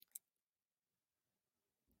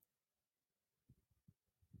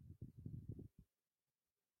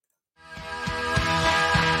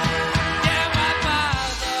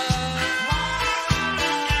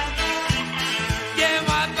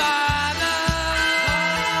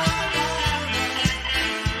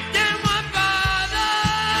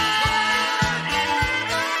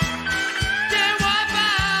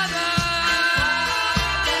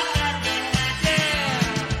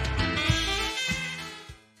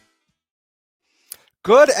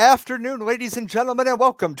Good afternoon, ladies and gentlemen, and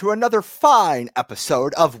welcome to another fine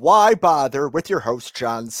episode of Why Bother with your host,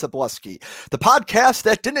 John Sableski, the podcast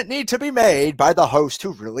that didn't need to be made by the host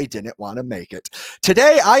who really didn't want to make it.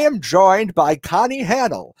 Today, I am joined by Connie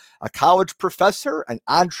Hannell, a college professor, an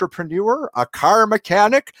entrepreneur, a car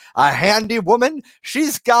mechanic, a handy woman.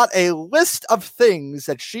 She's got a list of things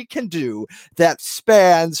that she can do that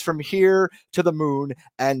spans from here to the moon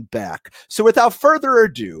and back. So without further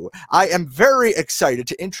ado, I am very excited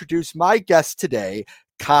to introduce my guest today,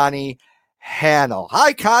 Connie Hannell.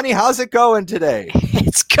 Hi, Connie. How's it going today?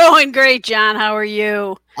 It's going great, John. How are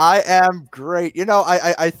you? I am great.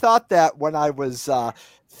 I thought that when I was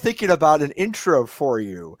thinking about an intro for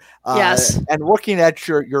you Yes. and looking at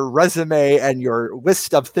your resume and your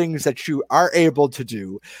list of things that you are able to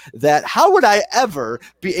do, that how would I ever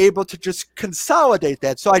be able to just consolidate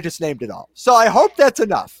that? So I just named it all. So I hope that's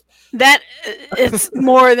enough. That it's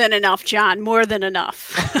more than enough, John. More than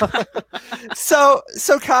enough. So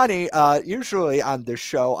Connie, usually on this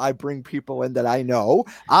show, I bring people in that I know.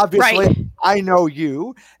 Obviously, Right. I know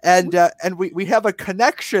you, and we have a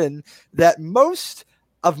connection that most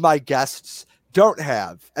of my guests don't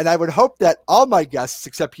have, and I would hope that all my guests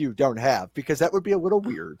except you don't have, because that would be a little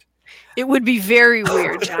weird. It would be very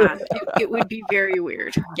weird, John. It would be very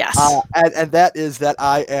weird. Yes. And that is that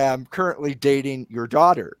I am currently dating your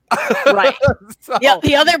daughter. Right. So, Yeah.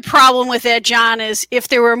 The other problem with that, John, is if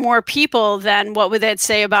there were more people, then what would that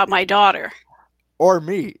say about my daughter? or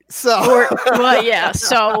me. So Well, yeah.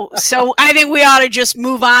 So I think we ought to just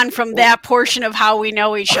move on from that portion of how we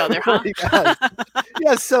know each other, huh? yes.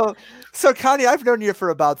 Yeah, so Connie, I've known you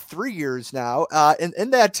for about 3 years now.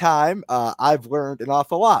 In that time, I've learned an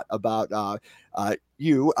awful lot about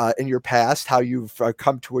you in your past, how you've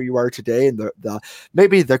come to where you are today, and the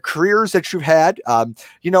maybe the careers that you've had.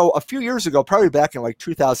 A few years ago, probably back in like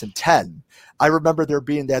 2010, I remember there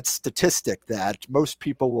being that statistic that most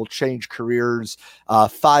people will change careers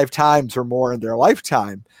 5 times or more in their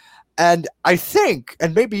lifetime. And I think,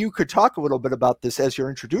 and maybe you could talk a little bit about this as you're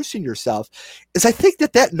introducing yourself, is I think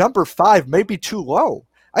that number 5 may be too low.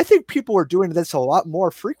 I think people are doing this a lot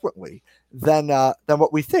more frequently than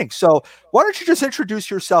what we think. So why don't you just introduce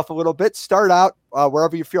yourself a little bit, start out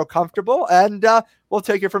wherever you feel comfortable, and we'll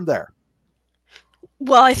take it from there.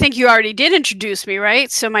 Well, I think you already did introduce me, right?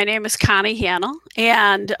 So my name is Connie Hannell,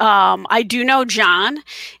 and I do know John,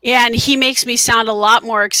 and he makes me sound a lot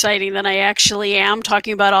more exciting than I actually am,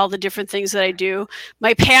 talking about all the different things that I do.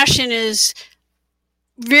 My passion is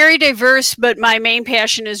very diverse, but my main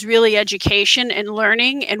passion is really education and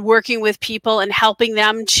learning and working with people and helping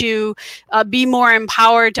them to be more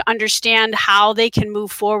empowered to understand how they can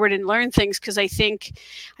move forward and learn things. Because I think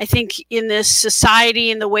in this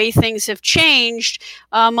society and the way things have changed,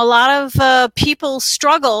 a lot of people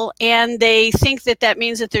struggle, and they think that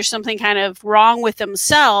means that there's something kind of wrong with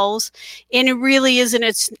themselves, and it really isn't.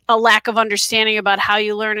 It's a lack of understanding about how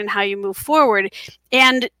you learn and how you move forward.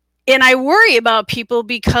 And I worry about people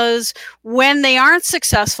because when they aren't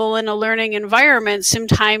successful in a learning environment,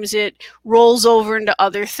 sometimes it rolls over into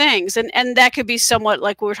other things. And that could be somewhat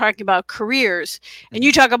like we were talking about careers. And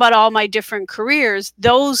you talk about all my different careers.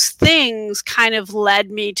 Those things kind of led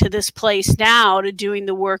me to this place now, to doing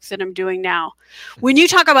the work that I'm doing now. When you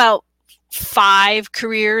talk about 5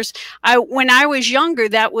 careers, when I was younger,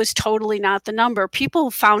 that was totally not the number. People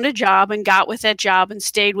found a job and got with that job and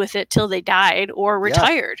stayed with it till they died or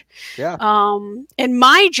retired. Yeah. And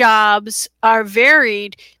my jobs are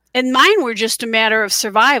varied, and mine were just a matter of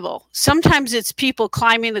survival. Sometimes it's people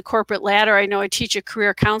climbing the corporate ladder. I know I teach a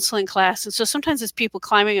career counseling class, and so sometimes it's people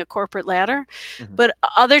climbing a corporate ladder. Mhm. But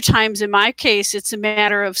other times, in my case, it's a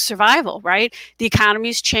matter of survival, right? The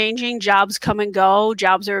economy's changing, jobs come and go,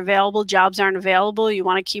 jobs are available, jobs aren't available. You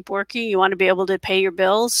want to keep working, you want to be able to pay your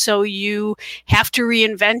bills, so you have to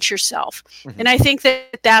reinvent yourself. Mhm. And I think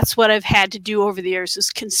that's what I've had to do over the years, is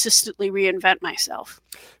consistently reinvent myself.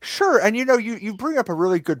 Sure. And you bring up a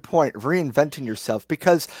really good point, reinventing yourself,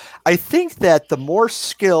 because I think that the more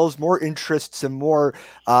skills, more interests, and more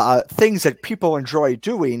things that people enjoy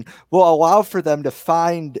doing will allow for them to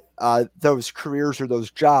find those careers or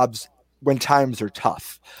those jobs when times are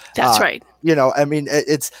tough. That's right. I mean,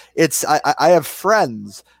 I have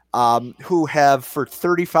friends who have for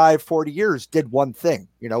 35, 40 years did one thing,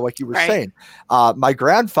 like you were Right. saying. My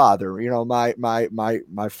grandfather, my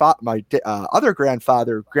other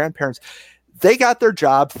grandparents, they got their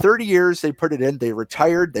job 30 years. They put it in, they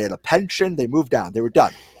retired, they had a pension, they moved on, they were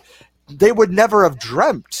done. They would never have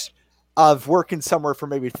dreamt of working somewhere for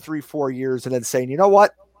maybe 3, 4 years and then saying, you know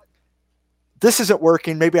what? this isn't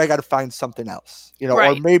working. Maybe I got to find something else, or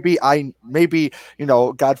Right. maybe,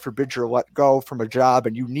 God forbid, you're let go from a job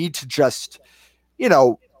and you need to just,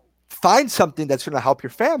 find something that's going to help your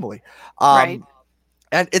family. Right.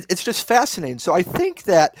 And it's just fascinating. So I think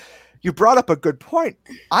that you brought up a good point.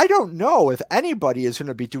 I don't know if anybody is going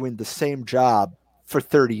to be doing the same job for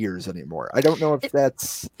 30 years anymore. I don't know if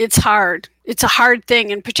that's... It's hard. It's a hard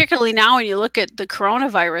thing. And particularly now when you look at the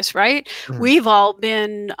coronavirus, right? Mm-hmm. We've all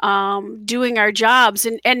been doing our jobs.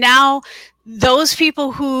 And now those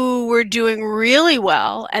people who were doing really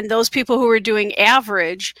well and those people who were doing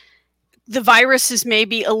average, the virus has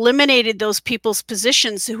maybe eliminated those people's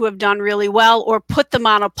positions who have done really well or put them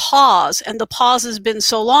on a pause. And the pause has been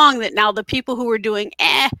so long that now the people who were doing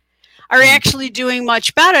are actually doing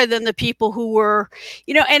much better than the people who were,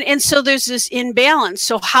 and so there's this imbalance.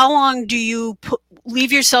 So how long do you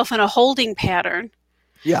leave yourself in a holding pattern?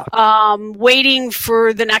 Yeah. Waiting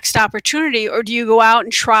for the next opportunity, or do you go out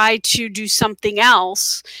and try to do something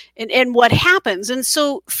else? And what happens? And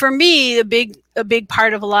so for me, a big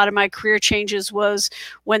part of a lot of my career changes was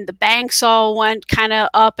when the banks all went kind of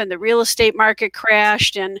up and the real estate market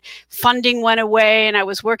crashed and funding went away, and I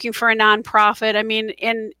was working for a nonprofit. I mean,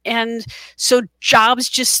 and so jobs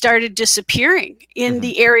just started disappearing in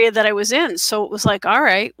the area that I was in. So it was like, all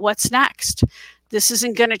right, what's next? This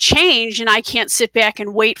isn't going to change, and I can't sit back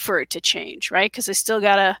and wait for it to change, right? Because I still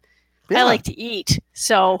got to, I like to eat,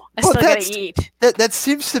 so I still got to eat. That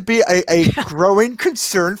seems to be a growing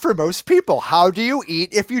concern for most people. How do you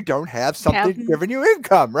eat if you don't have something giving you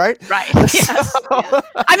income, right? Right, yes. Yeah.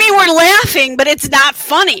 I mean, we're laughing, but it's not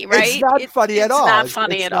funny, right? It's not funny at all. It's not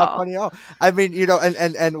funny at all. Funny at all. I mean,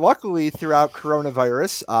 and luckily throughout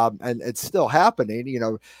coronavirus, and it's still happening,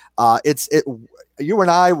 you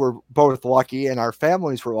and I were both lucky, and our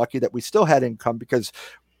families were lucky that we still had income because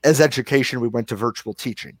as education, we went to virtual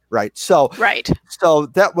teaching, right? So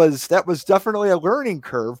that was definitely a learning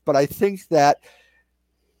curve. But I think that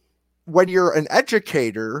when you're an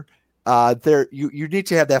educator, you need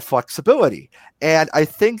to have that flexibility. And I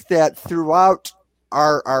think that throughout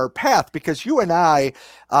our path, because you and I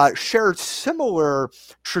shared similar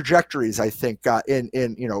trajectories, I think,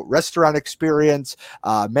 in restaurant experience,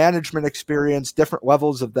 management experience, different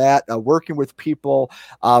levels of that, working with people,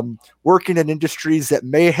 working in industries that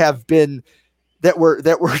may have been that were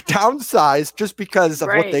downsized just because of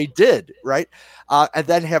what they did, right? And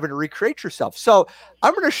then having to recreate yourself. So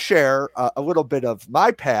I'm going to share a little bit of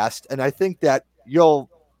my past, and I think that you'll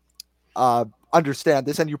understand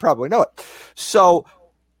this, and you probably know it. So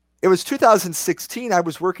it was 2016. I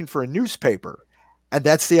was working for a newspaper, and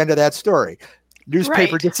that's the end of that story.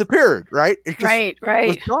 Newspaper disappeared, right? It just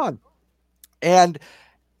was gone. And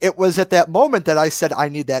it was at that moment that I said, I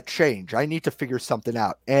need that change. I need to figure something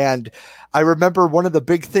out. And I remember one of the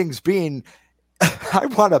big things being, I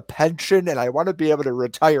want a pension and I want to be able to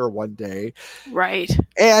retire one day. Right.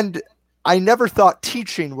 And I never thought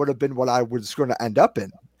teaching would have been what I was going to end up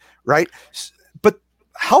in. Right. But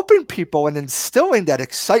helping people and instilling that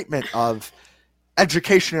excitement of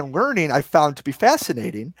education and learning, I found to be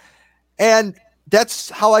fascinating. And that's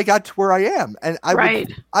how I got to where I am. And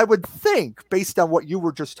I would think, based on what you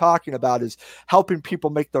were just talking about, is helping people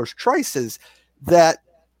make those choices,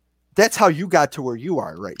 that's how you got to where you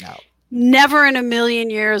are right now. Never in a million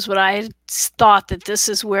years would I have thought that this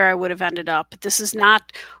is where I would have ended up. This is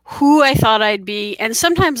not who I thought I'd be. And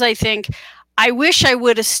sometimes I think, I wish I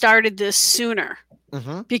would have started this sooner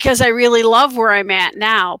because I really love where I'm at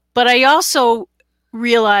now. But I also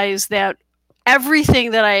realize that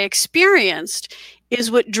everything that I experienced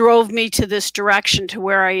is what drove me to this direction, to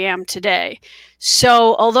where I am today.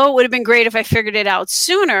 So although it would have been great if I figured it out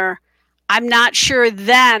sooner, I'm not sure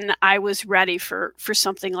then I was ready for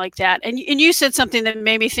something like that. And you said something that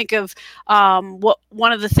made me think of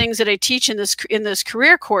one of the things that I teach in this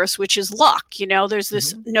career course, which is luck. There's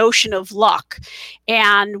this notion of luck,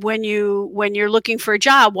 and when you're looking for a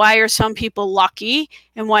job, why are some people lucky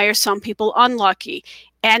and why are some people unlucky?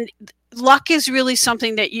 And luck is really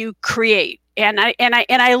something that you create. And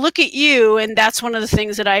I look at you, and that's one of the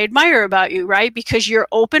things that I admire about you, right? Because you're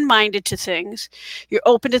open-minded to things. You're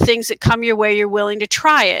open to things that come your way. You're willing to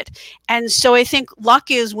try it. And so I think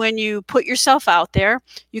luck is when you put yourself out there,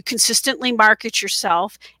 you consistently market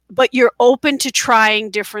yourself, but you're open to trying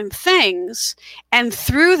different things. And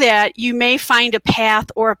through that, you may find a path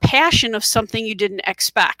or a passion of something you didn't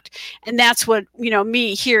expect. And that's what,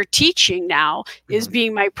 me here teaching now is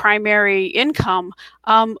being my primary income.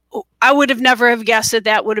 I would have never have guessed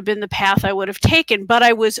that would have been the path I would have taken, but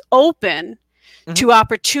I was open to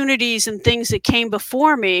opportunities and things that came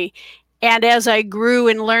before me. And as I grew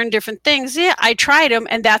and learned different things, yeah, I tried them,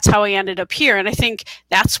 and that's how I ended up here. And I think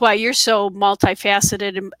that's why you're so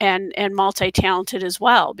multifaceted and multi-talented as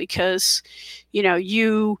well, because,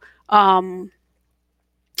 you are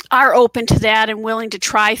open to that and willing to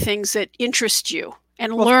try things that interest you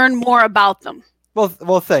and learn more about them.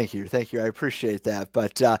 Well, thank you. I appreciate that.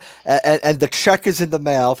 But and the check is in the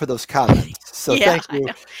mail for those comments. So Yeah,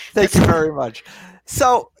 thank you very much.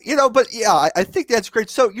 So but yeah, I think that's great.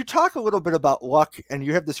 So you talk a little bit about luck, and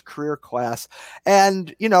you have this career class,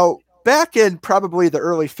 and back in probably the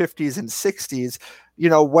early 50s and 60s,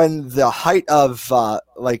 when the height of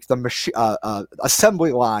like the machine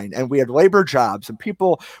assembly line, and we had labor jobs, and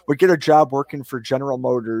people would get a job working for General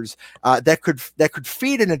Motors that could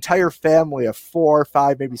feed an entire family of 4,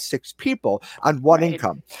 5, maybe 6 people on one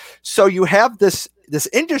income. So you have this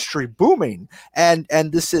industry booming, and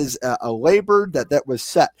this is a labor that was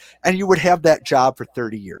set, and you would have that job for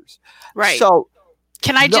 30 years. Right. So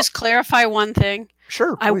can I just clarify one thing?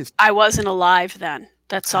 Sure, please. I wasn't alive then.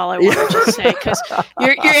 That's all I want to just say, because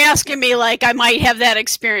you're asking me like I might have that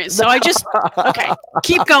experience. So okay,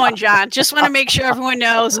 keep going, John. Just want to make sure everyone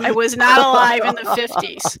knows I was not alive in the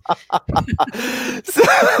 50s.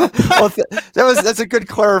 That's a good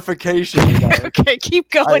clarification. Okay,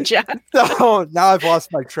 keep going, John. So now I've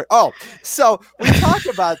lost my train. Oh, so we talk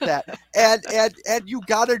about that, and you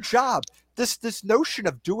got a job. This notion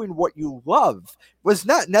of doing what you love was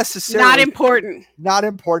not necessarily not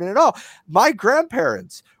important at all. My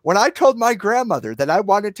grandparents, when I told my grandmother that I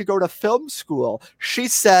wanted to go to film school, she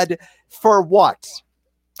said, "For what?"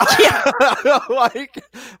 Yeah. I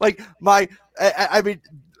mean,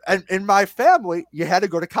 and in my family, you had to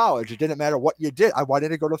go to college. It didn't matter what you did. I wanted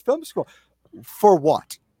to go to film school. For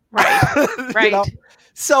what? Right.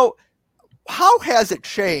 So how has it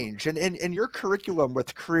changed? And in your curriculum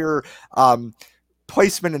with career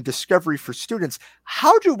placement and discovery for students,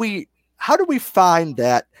 how do we find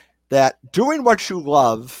that doing what you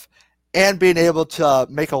love and being able to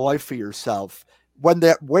make a life for yourself when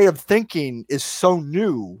that way of thinking is so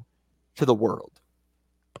new to the world?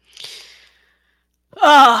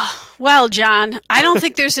 Well, John, I don't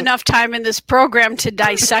think there's enough time in this program to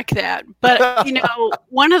dissect that. But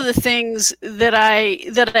one of the things that I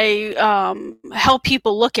help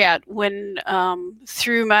people look at when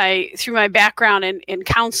through my background in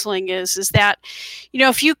counseling is that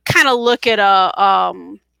if you kind of look at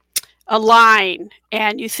a line,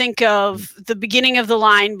 and you think of the beginning of the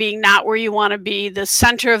line being not where you want to be, the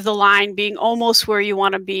center of the line being almost where you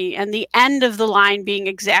want to be, and the end of the line being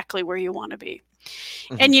exactly where you want to be.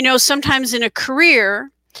 And sometimes in a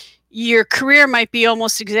career, your career might be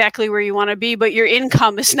almost exactly where you want to be, but your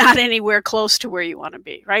income is not anywhere close to where you want to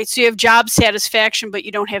be, right? So you have job satisfaction, but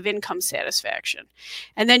you don't have income satisfaction.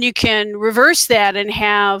 And then you can reverse that and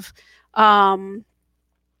have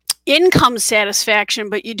income satisfaction,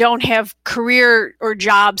 but you don't have career or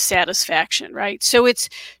job satisfaction, right? So it's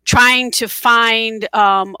trying to find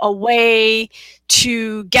a way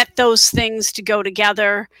to get those things to go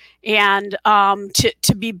together and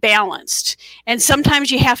to be balanced. And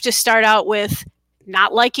sometimes you have to start out with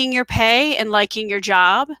not liking your pay and liking your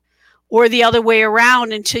job, or the other way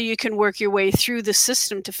around, until you can work your way through the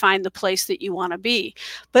system to find the place that you want to be.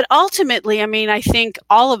 But ultimately, I mean, I think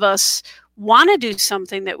all of us want to do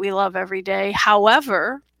something that we love every day.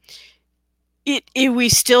 However, we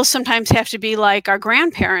still sometimes have to be like our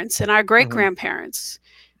grandparents and our great-grandparents.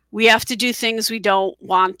 We have to do things we don't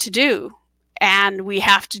want to do. And we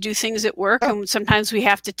have to do things at work, and sometimes we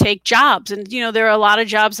have to take jobs. And, there are a lot of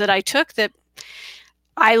jobs that I took that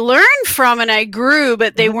I learned from and I grew,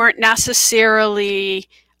 but they weren't necessarily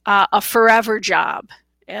a forever job,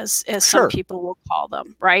 as some people will call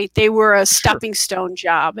them, right? They were a stepping stone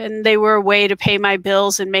job, and they were a way to pay my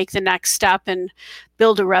bills and make the next step and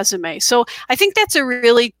build a resume. So I think that's a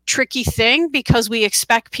really tricky thing, because we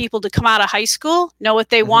expect people to come out of high school, know what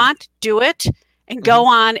they want, do it, and go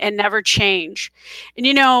on and never change. And,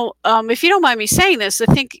 if you don't mind me saying this, I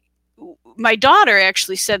think my daughter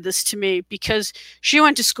actually said this to me, because she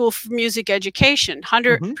went to school for music education,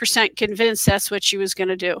 100% convinced that's what she was going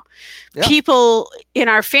to do. Yeah. People in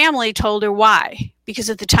our family told her why, because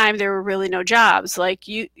at the time there were really no jobs. Like,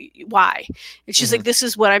 why? And she's like, this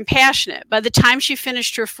is what I'm passionate. By the time she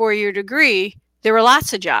finished her 4-year degree, there were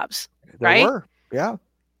lots of jobs, right? There were, yeah.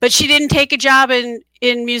 But she didn't take a job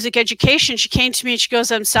in music education. She came to me and she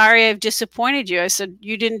goes, "I'm sorry I've disappointed you." I said,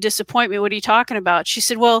 "You didn't disappoint me. What are you talking about?" She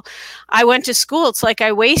said, "Well, I went to school. It's like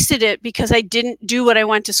I wasted it because I didn't do what I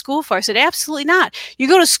went to school for." I said, "Absolutely not. You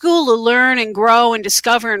go to school to learn and grow and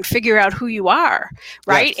discover and figure out who you are,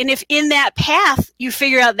 right? Yes. And if in that path you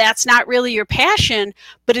figure out that's not really your passion,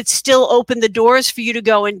 but it's still opened the doors for you to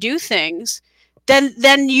go and do things,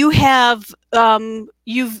 then you have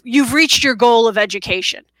you've reached your goal of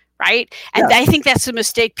education." Right. And I think that's a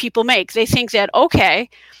mistake people make. They think that, okay,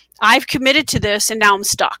 I've committed to this and now I'm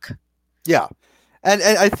stuck. Yeah. And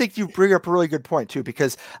I think you bring up a really good point, too,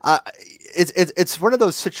 because it's one of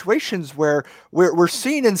those situations where we're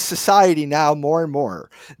seeing in society now more and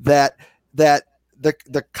more that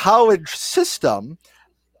the college system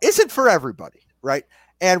isn't for everybody. Right.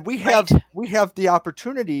 And we have the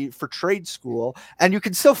opportunity for trade school, and you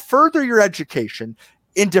can still further your education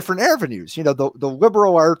in different avenues. You know, the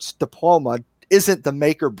liberal arts diploma isn't the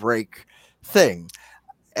make or break thing.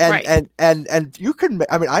 And you can,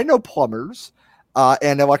 I mean, I know plumbers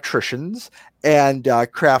and electricians and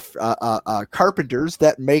craft carpenters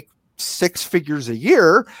that make 6 figures a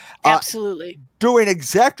year. Absolutely. Doing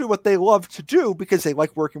exactly what they love to do because they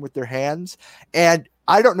like working with their hands. And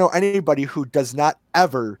I don't know anybody who did not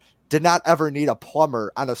ever need a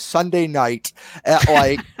plumber on a Sunday night at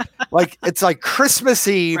like it's like Christmas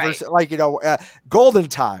Eve or like, golden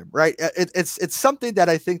time, right? It's something that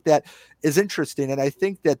I think that is interesting. And I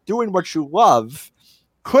think that doing what you love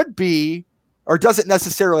could be, or doesn't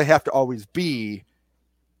necessarily have to always be,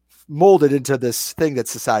 molded into this thing that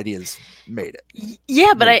society has made it.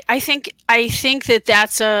 Yeah, but I think that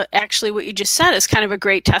that's actually what you just said is kind of a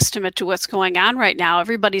great testament to what's going on right now.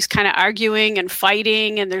 Everybody's kind of arguing and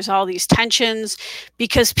fighting, and there's all these tensions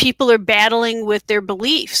because people are battling with their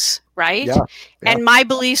beliefs, right? Yeah. And my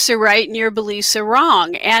beliefs are right and your beliefs are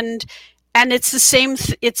wrong. And it's the same.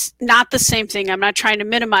 It's not the same thing. I'm not trying to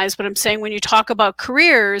minimize, but I'm saying when you talk about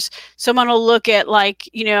careers, someone will look at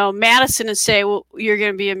Madison and say, "Well, you're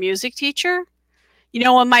going to be a music teacher."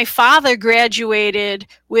 When my father graduated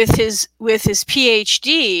with his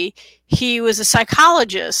PhD, he was a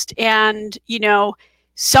psychologist, and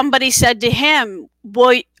somebody said to him,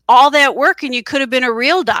 "Boy, all that work, and you could have been a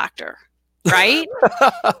real doctor." Right?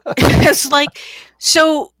 It's like,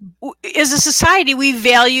 so as a society, we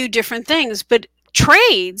value different things, but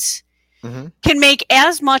trades can make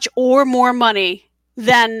as much or more money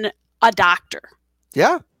than a doctor.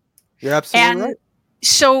 Yeah, you're absolutely right.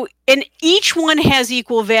 So, and each one has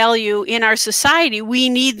equal value in our society. We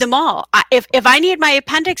need them all. If I need my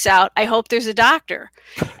appendix out, I hope there's a doctor.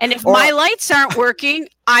 And if my lights aren't working,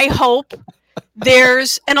 I hope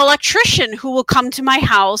there's an electrician who will come to my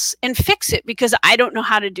house and fix it because I don't know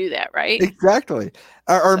how to do that, right? Exactly.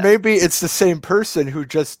 Or maybe it's the same person who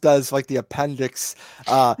just does like the appendix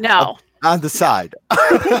no. On the side.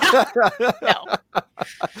 No.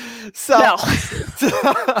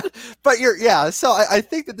 But so I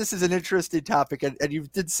think that this is an interesting topic, and you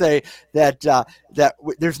did say that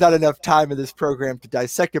there's not enough time in this program to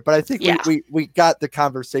dissect it, but I think we got the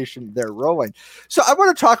conversation there rolling. So I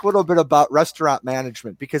want to talk a little bit about restaurant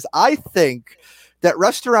management, because I think that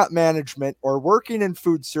restaurant management, or working in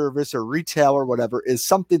food service or retail or whatever, is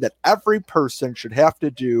something that every person should have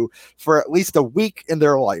to do for at least a week in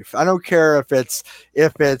their life. I don't care if it's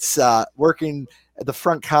working at the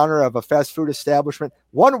front counter of a fast food establishment,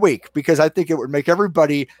 1 week, because I think it would make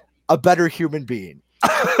everybody a better human being.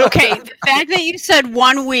 Okay, the fact that you said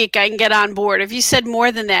 1 week, I can get on board. If you said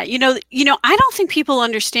more than that, I don't think people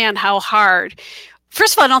understand how hard.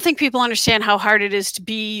 First of all, I don't think people understand how hard it is to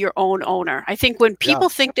be your own owner. I think when people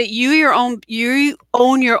think that you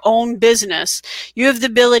own your own business, you have the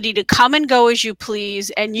ability to come and go as you please,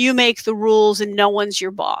 and you make the rules and no one's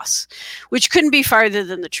your boss, which couldn't be farther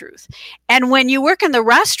than the truth. And when you work in the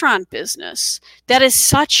restaurant business, that is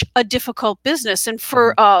such a difficult business. And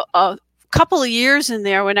for a couple of years in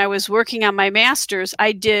there, when I was working on my master's,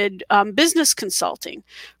 I did business consulting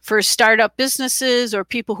for startup businesses or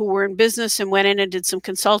people who were in business, and went in and did some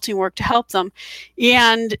consulting work to help them.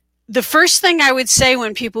 And the first thing I would say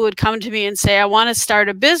when people would come to me and say, "I want to start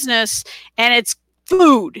a business and it's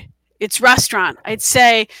food, it's restaurant," I'd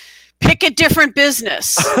say, "Pick a different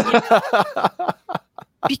business."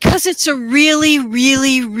 Because it's a really,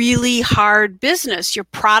 really, really hard business. Your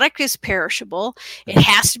product is perishable. It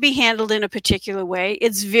has to be handled in a particular way.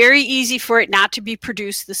 It's very easy for it not to be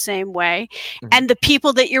produced the same way. Mm-hmm. And the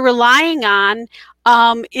people that you're relying on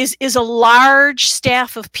is a large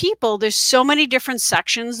staff of people. There's so many different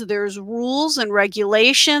sections. There's rules and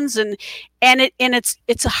regulations, and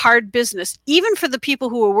it's a hard business, even for the people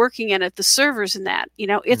who are working in it, the servers and that.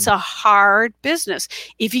 It's a hard business.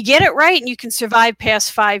 If you get it right and you can survive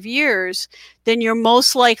past 5 years, then you're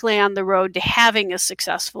most likely on the road to having a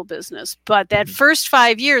successful business. But that first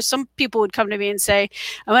 5 years, some people would come to me and say,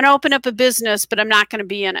 "I'm going to open up a business, but I'm not going to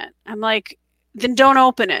be in it." I'm like, then don't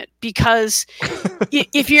open it, because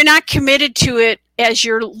if you're not committed to it as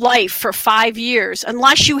your life for 5 years,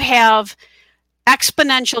 unless you have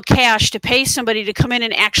exponential cash to pay somebody to come in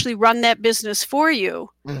and actually run that business for you,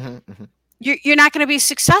 you're not going to be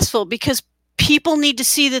successful, because people need to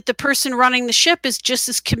see that the person running the ship is just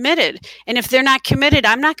as committed. And if they're not committed,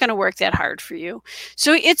 I'm not going to work that hard for you.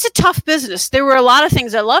 So it's a tough business. There were a lot of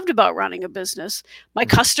things I loved about running a business. My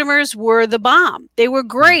customers were the bomb. They were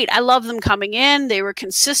great. I loved them coming in. They were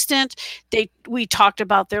consistent. We talked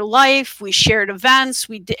about their life. We shared events.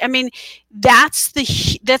 That's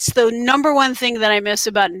the number one thing that I miss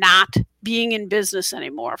about not being in business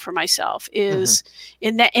anymore for myself, is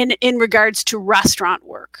in regards to restaurant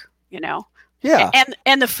work, Yeah.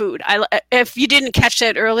 And the food. If you didn't catch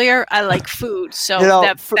that earlier, I like food. So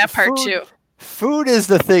that part food, too. Food is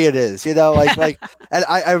the thing it is, like and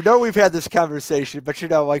I know we've had this conversation, but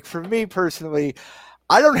like for me personally,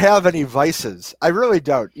 I don't have any vices. I really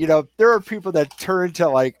don't. There are people that turn to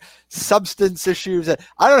like substance issues, and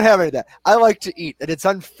I don't have any of that. I like to eat, and it's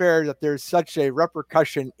unfair that there's such a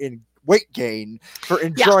repercussion in weight gain for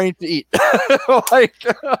enjoying to eat.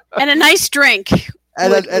 And a nice drink.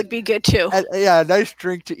 Would be good too. A nice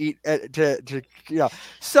drink to eat.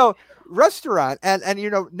 So restaurant and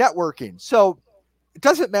networking. So it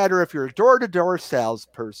doesn't matter if you're a door-to-door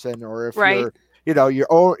salesperson or if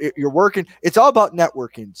you're working. It's all about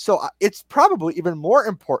networking. So it's probably even more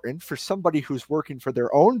important for somebody who's working for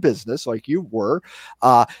their own business, like you were,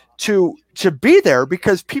 to be there,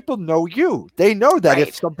 because people know you. They know that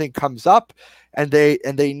if something comes up and they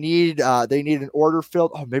need an order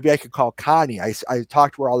filled, maybe I could call Connie. I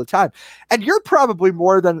talk to her all the time, and you're probably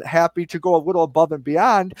more than happy to go a little above and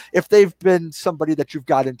beyond if they've been somebody that you've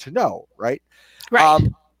gotten to know, right? Right.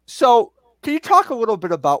 So can you talk a little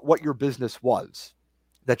bit about what your business was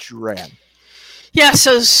that you ran? Yeah,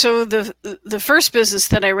 so the first business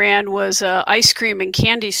that I ran was an ice cream and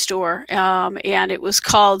candy store, and it was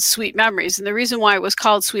called Sweet Memories. And the reason why it was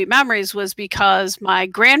called Sweet Memories was because my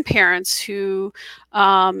grandparents, who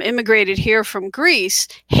immigrated here from Greece,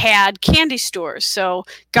 had candy stores. So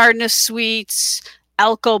Garden of Sweets,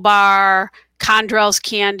 Elko Bar, Condrell's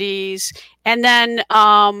Candies, and then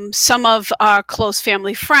some of our close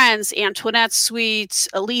family friends, Antoinette Sweets,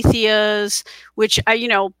 Alethea's, which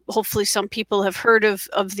hopefully some people have heard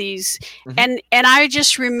of these. And I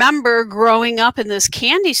just remember growing up in this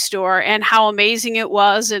candy store and how amazing it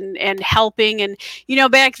was, and helping. And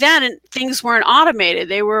back then things weren't automated.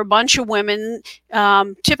 They were a bunch of women,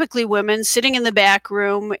 typically women, sitting in the back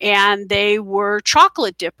room, and they were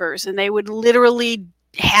chocolate dippers, and they would literally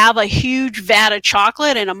have a huge vat of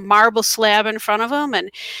chocolate and a marble slab in front of them,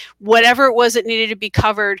 and whatever it was that needed to be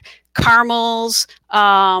covered, caramels,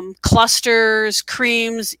 clusters,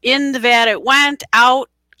 creams, in the vat it went, out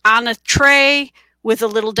on a tray with a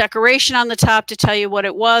little decoration on the top to tell you what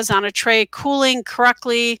it was, on a tray, cooling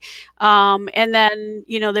correctly, and then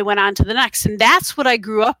they went on to the next. And that's what I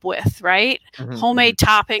grew up with, right? Homemade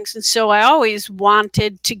toppings. And so I always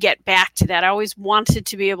wanted to get back to that. I always wanted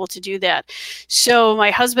to be able to do that. So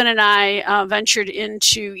my husband and I ventured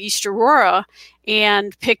into East Aurora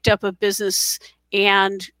and picked up a business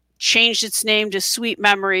and changed its name to Sweet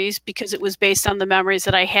Memories, because it was based on the memories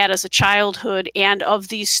that I had as a childhood and of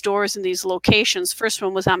these stores and these locations. First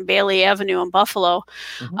one was on Bailey Avenue in Buffalo,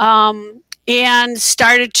 and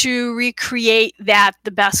started to recreate that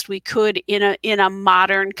the best we could in a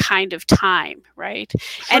modern kind of time, right?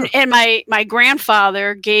 Sure. And my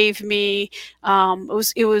grandfather gave me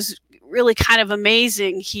it was really kind of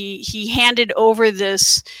amazing. He handed over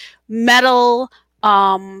this metal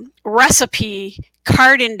recipe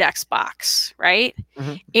card index box, right?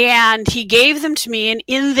 And he gave them to me, and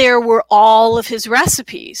in there were all of his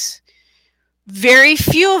recipes. Very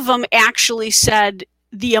few of them actually said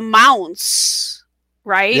the amounts,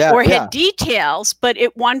 right? Or had details, but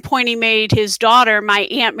at one point he made his daughter, my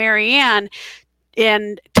Aunt Marianne,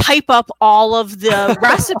 and type up all of the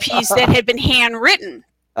recipes that had been handwritten.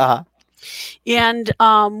 And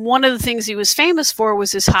one of the things he was famous for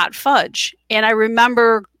was his hot fudge. And I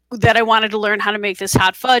remember that I wanted to learn how to make this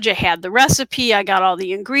hot fudge. I had the recipe. I got all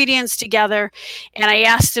the ingredients together, and I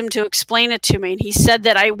asked him to explain it to me. And he said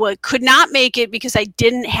that I could not make it because I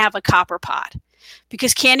didn't have a copper pot.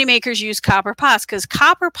 because candy makers use copper pots because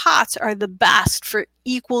copper pots are the best for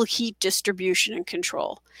equal heat distribution and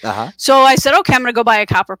control. So I said, okay, I'm going to go buy a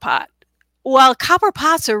copper pot. Well, copper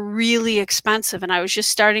pots are really expensive, and I was just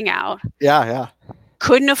starting out. Yeah.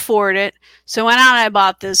 Couldn't afford it. So I went out and I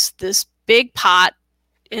bought this big pot,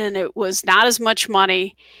 and it was not as much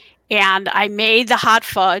money. And I made the hot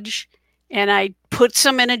fudge, and I put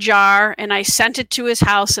some in a jar, and I sent it to his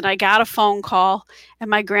house, and I got a phone call, and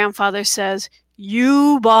my grandfather says,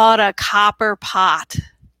 "You bought a copper pot."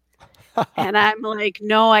 And I'm like,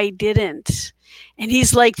 "No, I didn't." And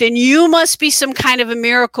he's like, "Then you must be some kind of a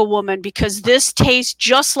miracle woman because this tastes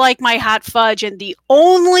just like my hot fudge. And the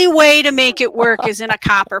only way to make it work is in a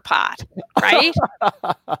copper pot." Right.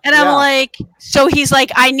 And I'm like, so he's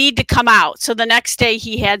like, "I need to come out." So the next day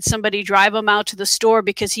he had somebody drive him out to the store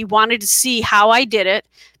because he wanted to see how I did it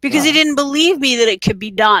because he didn't believe me that it could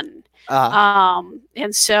be done.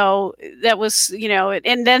 And so that was,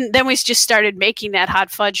 and then we just started making that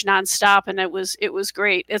hot fudge nonstop, and it was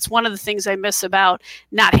great. It's one of the things I miss about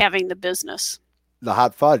not having the business. The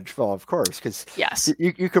hot fudge, well, of course, because yes,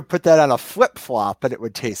 you could put that on a flip flop and it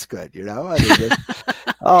would taste good, I mean,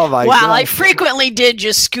 oh my god! Well, I frequently did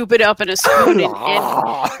just scoop it up in a spoon.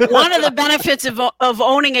 And one of the benefits of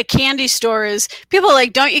owning a candy store is people are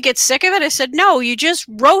like, "Don't you get sick of it?" I said, "No, you just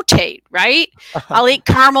rotate, right? I'll eat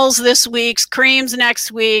caramels this week, creams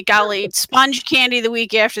next week. I'll eat sponge candy the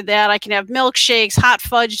week after that. I can have milkshakes, hot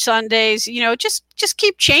fudge sundaes. Just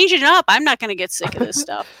keep changing it up. I'm not going to get sick of this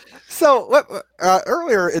stuff." So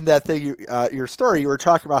earlier in that thing, your story, you were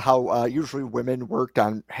talking about how usually women worked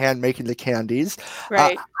on hand making the candies.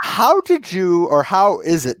 Right. How did you, or how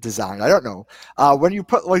is it designed? I don't know. When you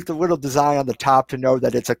put like the little design on the top to know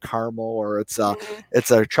that it's a caramel or it's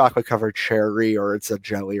a chocolate covered cherry or it's a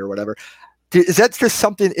jelly or whatever, is that just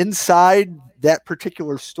something inside that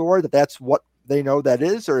particular store that's what they know that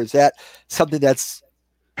is, or is that something that's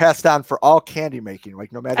passed on for all candy making?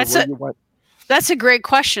 Like no matter where you went. That's a great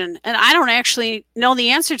question. And I don't actually know the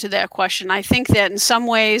answer to that question. I think that in some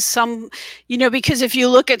ways, because if you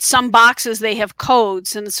look at some boxes, they have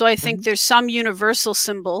codes. And so I think there's some universal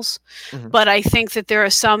symbols, but I think that there are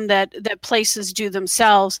some that places do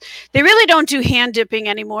themselves. They really don't do hand dipping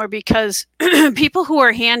anymore because people who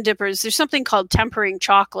are hand dippers, there's something called tempering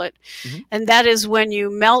chocolate. And that is when you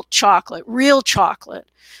melt chocolate, real chocolate.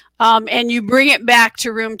 And you bring it back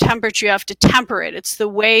to room temperature. You have to temper it. It's the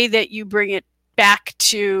way that you bring it back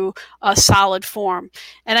to a solid form.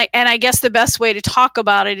 And I guess the best way to talk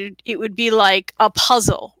about it would be like a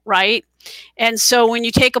puzzle, right? And so when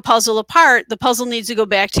you take a puzzle apart, the puzzle needs to go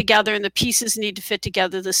back together and the pieces need to fit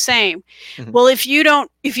together the same. Well, if you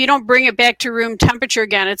don't bring it back to room temperature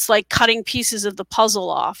again, it's like cutting pieces of the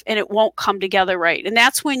puzzle off and it won't come together right. And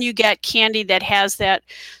that's when you get candy that has that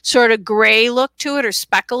sort of gray look to it or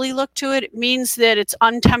speckly look to it. It means that it's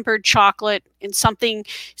untempered chocolate and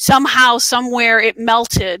somehow, somewhere it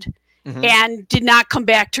melted and did not come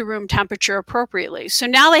back to room temperature appropriately. So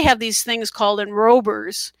now they have these things called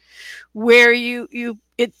enrobers, where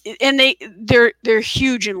they're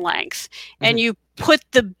huge in length, and you put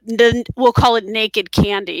the we'll call it naked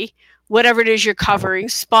candy, whatever it is you're covering,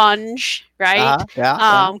 sponge, right?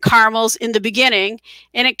 Caramels in the beginning,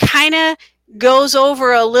 and it kind of goes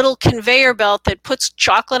over a little conveyor belt that puts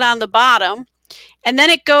chocolate on the bottom, and then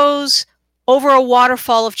it goes over a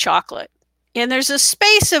waterfall of chocolate. And there's a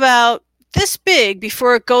space about this big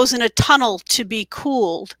before it goes in a tunnel to be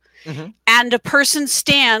cooled. And a person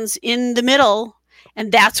stands in the middle,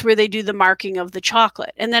 and that's where they do the marking of the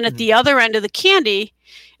chocolate. And then at the other end of the candy,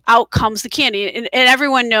 out comes the candy. And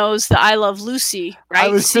everyone knows the I Love Lucy, right? I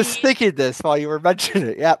was just thinking this while you were mentioning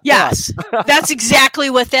it. Yeah. Yes, that's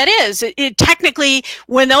exactly what that is. It technically,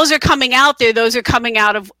 when those are coming out there, those are coming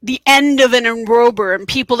out of the end of an enrober, and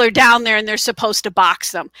people are down there and they're supposed to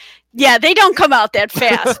box them. Yeah, they don't come out that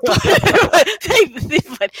fast.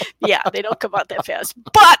 They don't come out that fast.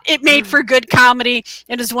 But it made for good comedy.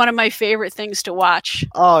 It is one of my favorite things to watch.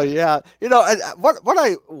 Oh, yeah. What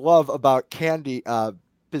I love about candy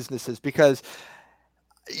businesses, because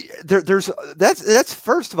that's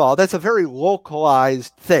first of all, that's a very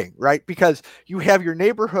localized thing, right? Because you have your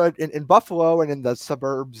neighborhood in Buffalo and in the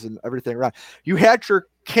suburbs and everything around. You had your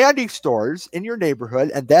candy stores in your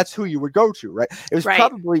neighborhood, and that's who you would go to, right? It was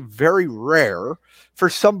probably very rare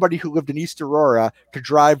for somebody who lived in East Aurora to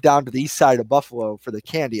drive down to the east side of Buffalo for the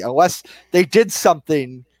candy, unless they did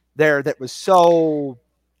something there that was so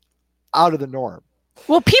out of the norm.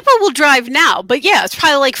 Well, people will drive now, but yeah, it's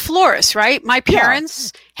probably like florists, right? My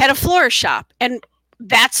parents had a florist shop, and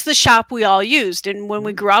that's the shop we all used. And when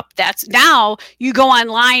we grew up, that's now you go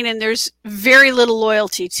online and there's very little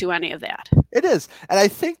loyalty to any of that. It is. And I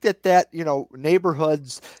think that, you know,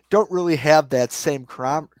 neighborhoods don't really have that same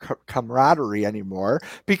camaraderie anymore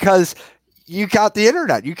because you got the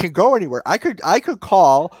internet. You can go anywhere. I could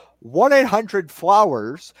call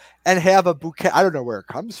 1-800-Flowers and have a bouquet. I don't know where it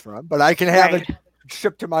comes from, but I can have it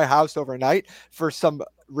shipped to my house overnight for some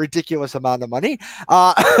ridiculous amount of money.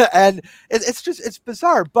 And it's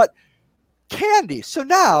bizarre, but candy. So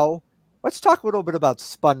now let's talk a little bit about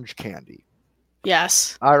sponge candy.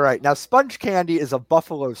 Yes. All right. Now, sponge candy is a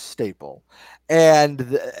Buffalo staple,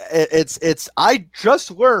 and I just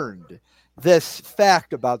learned this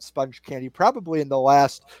fact about sponge candy probably in the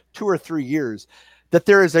last 2 or 3 years, that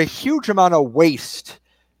there is a huge amount of waste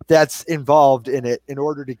that's involved in it in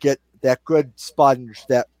order to get that good sponge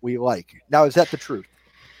that we like. Now, is that the truth?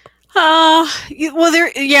 Well,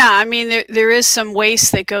 there is some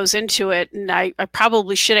waste that goes into it, and I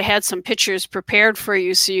probably should have had some pictures prepared for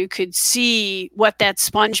you so you could see what that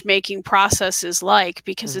sponge making process is like,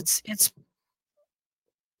 because it's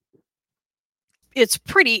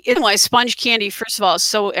pretty. Why sponge candy, first of all, is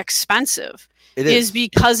so expensive is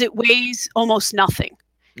because it weighs almost nothing.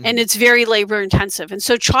 And it's very labor intensive. And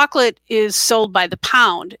so chocolate is sold by the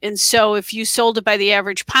pound. And so if you sold it by the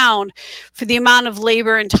average pound, for the amount of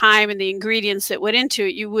labor and time and the ingredients that went into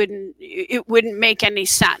it, it wouldn't make any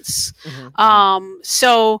sense.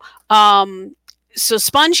 So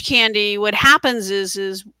sponge candy, what happens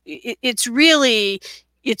is it's really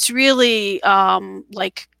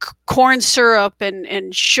like corn syrup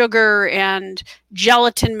and sugar and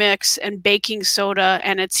gelatin mix and baking soda,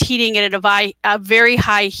 and it's heating it at a very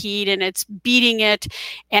high heat, and it's beating it,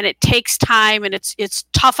 and it takes time, and it's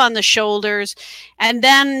tough on the shoulders. And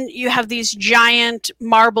then you have these giant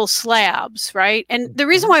marble slabs, right? And the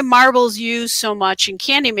reason why marble's used so much in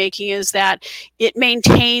candy making is that it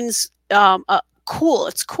maintains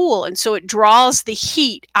it's cool, and so it draws the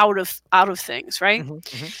heat out of things, right?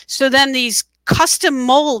 So then these custom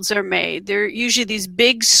molds are made. They're usually these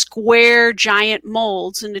big square giant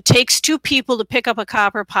molds, and it takes 2 people to pick up a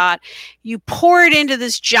copper pot. You pour it into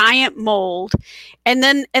this giant mold, and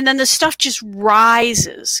then the stuff just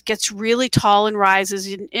rises, gets really tall and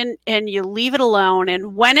rises, and you leave it alone,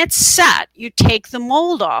 and when it's set, you take the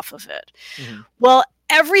mold off of it. Well,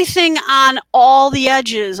 everything on all the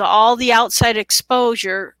edges, all the outside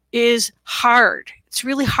exposure is hard. It's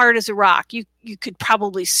really hard as a rock. You could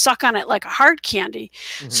probably suck on it like a hard candy.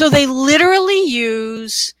 So they literally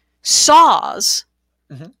use saws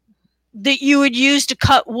that you would use to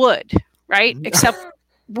cut wood, right? Except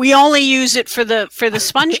we only use it for the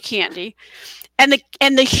sponge candy. And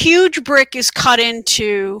the huge brick is cut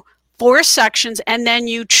into 4 sections, and then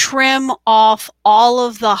you trim off all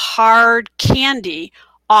of the hard candy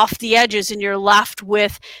off the edges, and you're left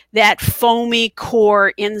with that foamy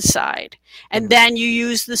core inside. And then you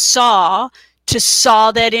use the saw to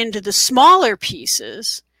saw that into the smaller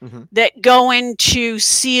pieces that go into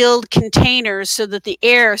sealed containers so that the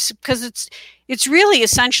air, because it's really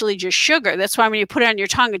essentially just sugar. That's why when you put it on your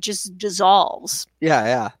tongue, it just dissolves.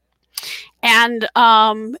 Yeah. And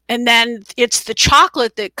then it's the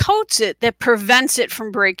chocolate that coats it that prevents it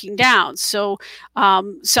from breaking down. So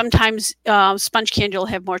sometimes sponge candy will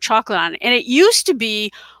have more chocolate on it. And it used to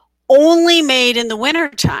be only made in the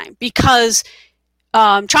wintertime because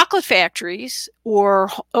chocolate factories or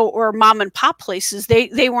mom and pop places,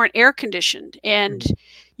 they weren't air conditioned, and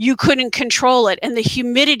you couldn't control it. And the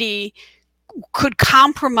humidity could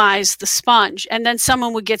compromise the sponge, and then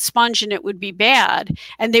someone would get sponge and it would be bad,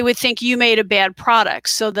 and they would think you made a bad product.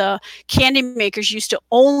 So the candy makers used to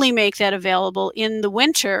only make that available in the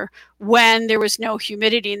winter when there was no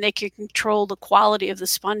humidity, and they could control the quality of the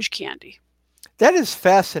sponge candy. That is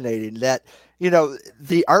fascinating, that, you know,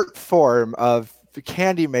 the art form of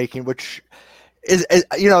candy making, which is,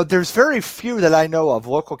 you know, there's very few that I know of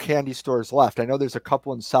local candy stores left. I know there's a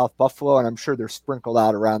couple in South Buffalo, and I'm sure they're sprinkled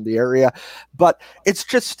out around the area, but it's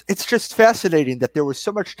just fascinating that there was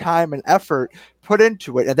so much time and effort put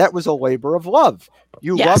into it, and that was a labor of love.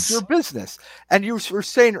 You loved your business. And you were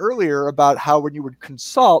saying earlier about how when you would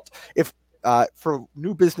consult, if for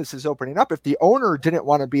new businesses opening up, if the owner didn't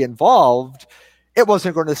want to be involved, it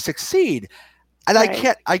wasn't going to succeed. And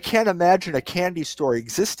right. I can't imagine a candy store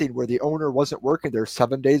existing where the owner wasn't working there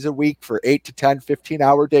 7 days a week for 8 to 10,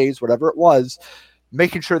 15-hour days, whatever it was,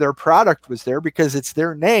 making sure their product was there because it's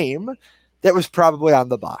their name that was probably on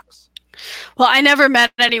the box. Well, I never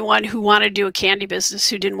met anyone who wanted to do a candy business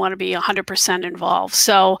who didn't want to be 100% involved.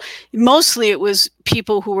 So mostly it was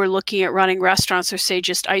people who were looking at running restaurants or, say,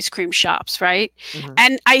 just ice cream shops, right? Mm-hmm.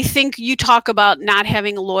 And I think you talk about not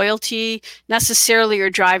having loyalty necessarily or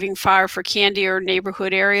driving far for candy or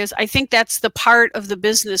neighborhood areas. I think that's the part of the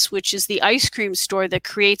business, which is the ice cream store, that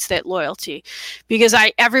creates that loyalty, because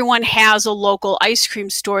everyone has a local ice cream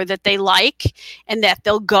store that they like and that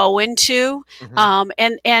they'll go into. Mm-hmm.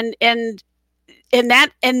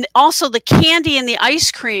 And also the candy and the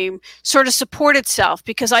ice cream sort of support itself,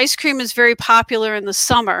 because ice cream is very popular in the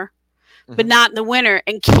summer but Mm-hmm. not in the winter.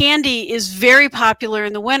 And candy is very popular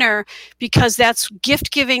in the winter because that's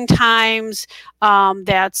gift giving times.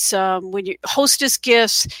 That's when you hostess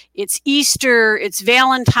gifts. It's Easter, it's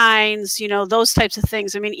Valentine's, those types of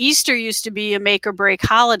things. I mean, Easter used to be a make or break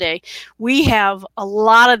holiday. We have a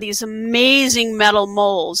lot of these amazing metal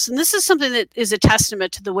molds. And this is something that is a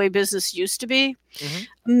testament to the way business used to be. Mm-hmm.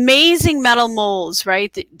 Amazing metal molds,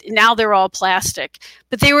 right? Now they're all plastic,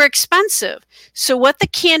 but they were expensive. So what the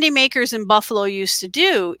candy makers in Buffalo used to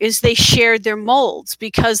do is they shared their molds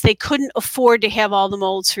because they couldn't afford to have all the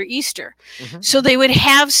molds for Easter. Mm-hmm. So they would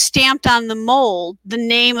have stamped on the mold the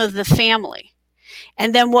name of the family.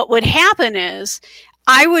 And then what would happen is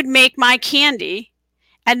I would make my candy,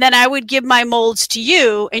 and then I would give my molds to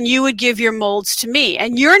you, and you would give your molds to me,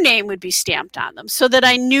 and your name would be stamped on them so that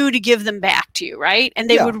I knew to give them back to you, right? And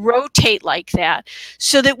they would rotate like that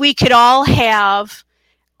so that we could all have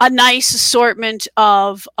a nice assortment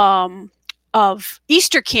of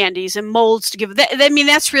Easter candies and molds to give. I mean,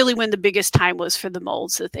 that's really when the biggest time was for the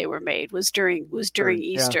molds that they were made, was during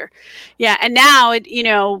Easter. Yeah. And now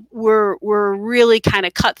we're really kind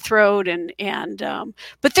of cutthroat and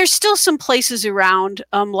but there's still some places around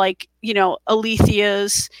like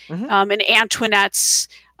Alethea's Mm-hmm. and Antoinette's.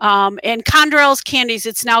 And Condrell's Candies,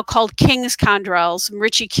 it's now called King's Condrell's.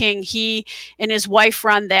 Richie King, he and his wife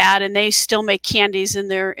run that, and they still make candies in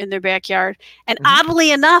their backyard. And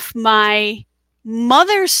oddly enough, my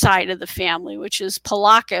mother's side of the family, which is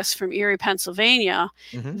Palakis from Erie, Pennsylvania,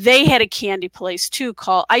 they had a candy place too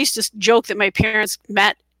called, I used to joke that my parents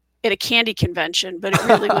met at a candy convention, but it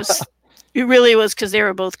really was it really was because they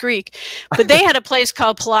were both Greek. But they had a place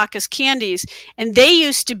called Palakis Candies, and they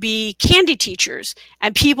used to be candy teachers,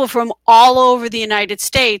 and people from all over the United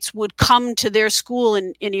States would come to their school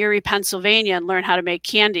in Erie, Pennsylvania, and learn how to make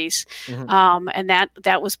candies. And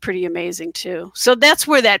that was pretty amazing too. So that's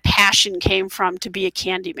where that passion came from, to be a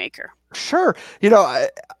candy maker. Sure.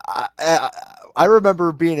 I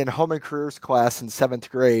remember being in home and careers class in 7th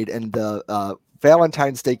grade, and the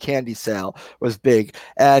Valentine's Day candy sale was big,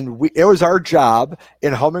 and it was our job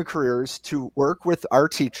in home and careers to work with our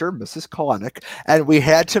teacher, Mrs. Kalenic, and we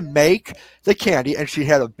had to make the candy. And she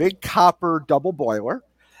had a big copper double boiler,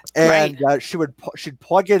 and she'd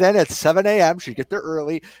plug it in at 7 a.m. She'd get there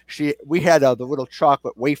early. We had the little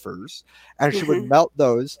chocolate wafers, and she would melt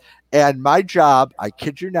those. And my job, I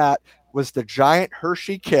kid you not, was the giant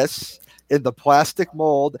Hershey Kiss in the plastic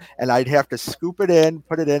mold, and I'd have to scoop it in,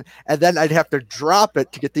 put it in, and then I'd have to drop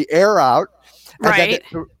it to get the air out. And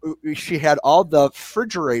then she had all the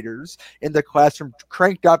refrigerators in the classroom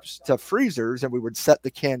cranked up to freezers, and we would set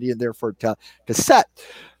the candy in there for it to set.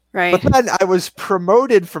 Right. But then I was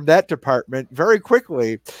promoted from that department very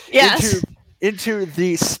quickly into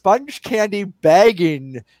the sponge candy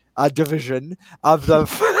bagging division of the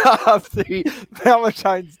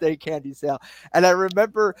Valentine's Day candy sale. And I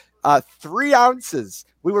remember 3 ounces.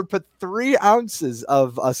 We would put 3 ounces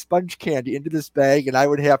of sponge candy into this bag, and I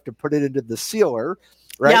would have to put it into the sealer,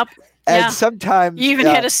 right? Yep. And sometimes you even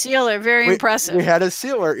had a sealer. Very impressive. We had a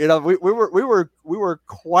sealer. We were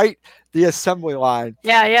quite the assembly line.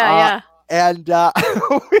 Yeah. And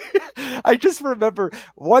I just remember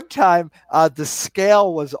one time the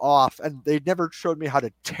scale was off, and they never showed me how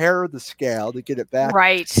to tear the scale to get it back.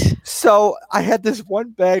 Right. So I had this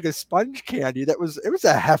one bag of sponge candy it was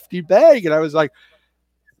a hefty bag, and I was like,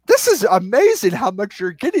 this is amazing how much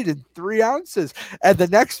you're getting in 3 ounces. And the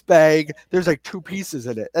next bag, there's like 2 pieces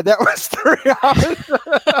in it, and that was 3 ounces.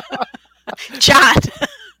 John.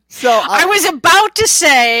 So I was about to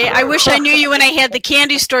say, I wish I knew you when I had the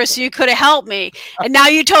candy store so you could have helped me. And now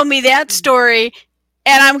you told me that story,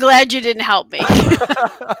 and I'm glad you didn't help me.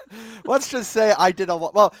 Let's just say I did a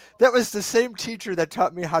lot. Well, that was the same teacher that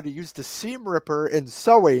taught me how to use the seam ripper in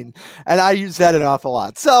sewing, and I use that an awful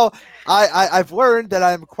lot. So I've learned that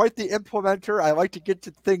I'm quite the implementer. I like to get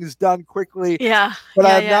to things done quickly. But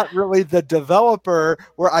I'm not really the developer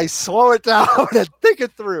where I slow it down and think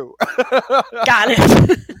it through. Got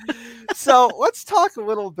it. So let's talk a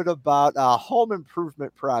little bit about home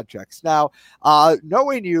improvement projects. Now,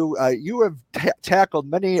 knowing you, you have tackled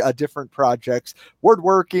many different projects: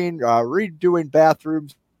 woodworking, redoing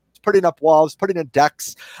bathrooms, putting up walls, putting in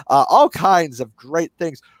decks, all kinds of great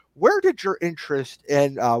things. Where did your interest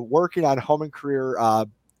in working on home and career,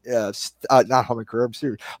 not home and career, I'm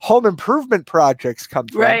serious, home improvement projects come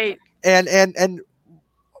from? Right. And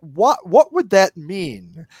what would that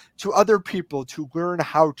mean to other people to learn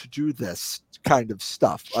how to do this kind of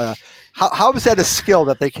stuff? How is that a skill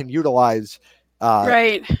that they can utilize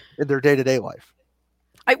Right. in their day-to-day life?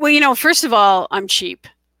 Well, first of all, I'm cheap,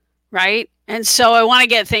 right? And so I want to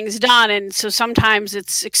get things done, and so sometimes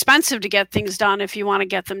it's expensive to get things done if you want to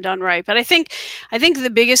get them done right. But I think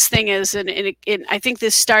the biggest thing is, and I think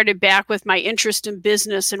this started back with my interest in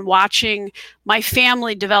business and watching my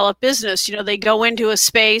family develop business. They go into a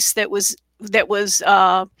space that was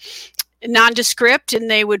nondescript,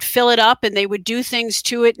 and they would fill it up and they would do things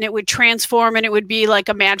to it, and it would transform, and it would be like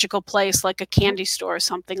a magical place, like a candy store or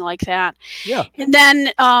something like that. Yeah. And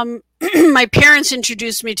then my parents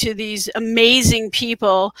introduced me to these amazing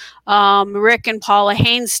people, Rick and Paula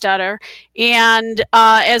Hainstetter. And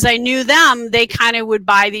as I knew them, they kind of would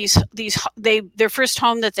buy their first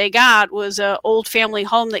home that they got was an old family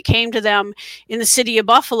home that came to them in the city of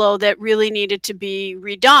Buffalo that really needed to be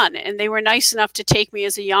redone. And they were nice enough to take me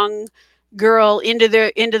as a young girl into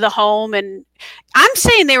the home. And I'm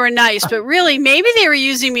saying they were nice, but really maybe they were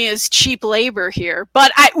using me as cheap labor here.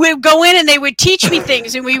 But I would go in and they would teach me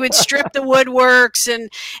things, and we would strip the woodworks, and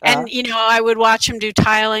I would watch them do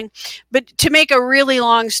tiling. But to make a really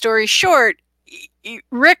long story short,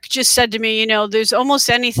 Rick just said to me, there's almost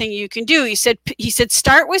anything you can do. He said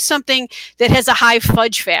start with something that has a high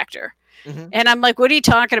fudge factor. Mm-hmm. And I'm like, what are you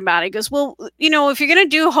talking about? He goes, well, if you're going to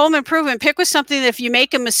do home improvement, pick with something that if you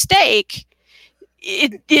make a mistake,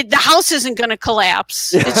 the house isn't going to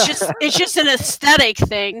collapse. It's just an aesthetic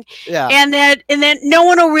thing. Yeah. And that no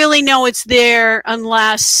one will really know it's there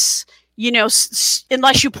unless you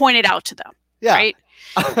point it out to them. Yeah. Right.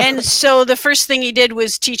 And so the first thing he did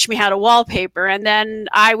was teach me how to wallpaper. And then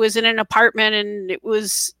I was in an apartment, and it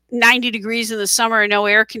was 90 degrees in the summer and no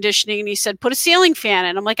air conditioning. And he said, put a ceiling fan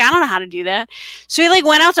in. I'm like, I don't know how to do that. So he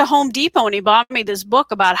went out to Home Depot and he bought me this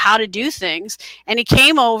book about how to do things. And he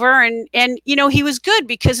came over and he was good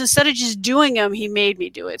because instead of just doing them, he made me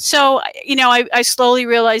do it. So, I slowly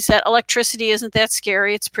realized that electricity isn't that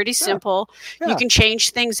scary. It's pretty simple. Yeah. You can change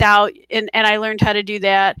things out. And I learned how to do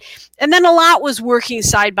that. And then a lot was working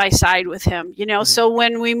side by side with him, Mm-hmm. So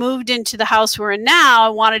when we moved into the house we're in now, I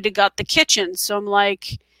wanted to gut the kitchen. So I'm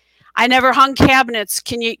like, I never hung cabinets.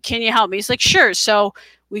 Can you help me? He's like, sure. So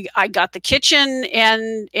I got the kitchen,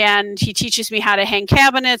 and he teaches me how to hang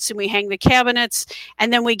cabinets, and we hang the cabinets,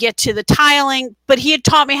 and then we get to the tiling. But he had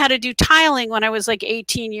taught me how to do tiling when I was like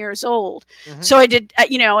 18 years old. Mm-hmm. So I did,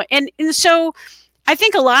 and so I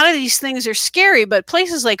think a lot of these things are scary, but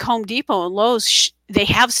places like Home Depot and Lowe's, they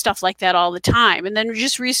have stuff like that all the time. And then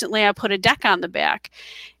just recently I put a deck on the back.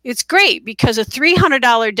 It's great because a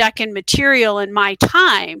 $300 deck in material in my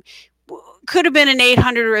time could have been an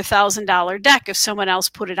 $800 or $1,000 deck if someone else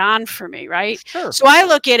put it on for me, right? Sure. So I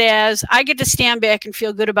look at it as I get to stand back and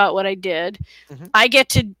feel good about what I did. Mm-hmm. I get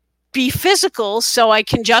to be physical so I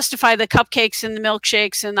can justify the cupcakes and the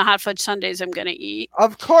milkshakes and the hot fudge sundaes I'm going to eat.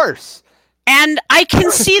 Of course. And I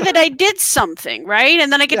can see that I did something, right?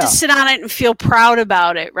 And then I get to sit on it and feel proud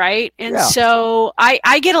about it, right? And so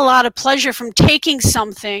I get a lot of pleasure from taking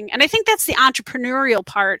something, and I think that's the entrepreneurial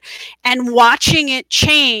part, and watching it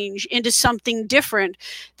change into something different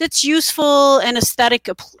that's useful and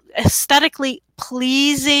aesthetically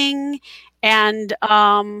pleasing, and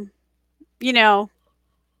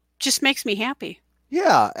just makes me happy.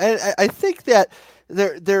 Yeah, and I think that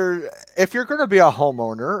there if you're going to be a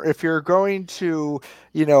homeowner, if you're going to,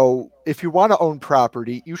 if you want to own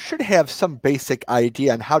property, you should have some basic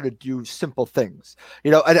idea on how to do simple things.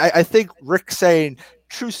 And I think Rick saying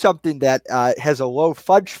choose something that has a low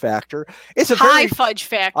fudge factor. It's a high fudge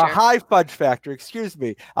factor. A high fudge factor, excuse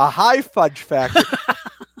me. A high fudge factor.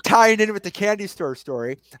 Tying in with the candy store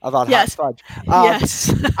story about hot fudge. Yes.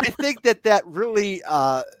 I think that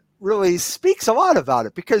really speaks a lot about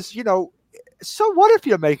it because, so what if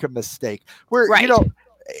you make a mistake?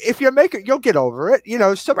 If you make it, you'll get over it.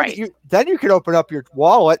 Then you can open up your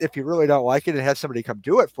wallet if you really don't like it and have somebody come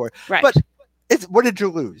do it for you. Right. But what did you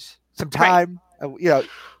lose? Some time. Right.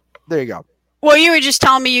 There you go. Well, you were just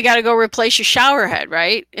telling me you got to go replace your shower head,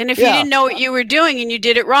 right? And if you didn't know what you were doing and you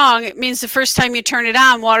did it wrong, it means the first time you turn it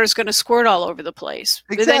on, water's going to squirt all over the place.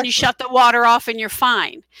 Exactly. But then you shut the water off and you're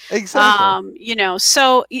fine. Exactly.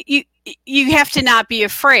 So you have to not be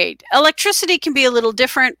afraid. Electricity can be a little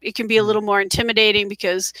different. It can be a little more intimidating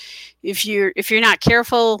because if you're not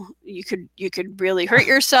careful, you could really hurt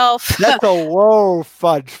yourself. That's a low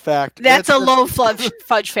fudge factor. That's a low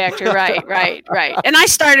fudge factor. Right. And I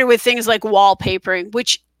started with things like wallpapering,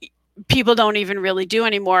 which people don't even really do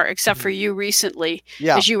anymore, except for you recently,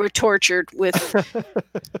 as you were tortured with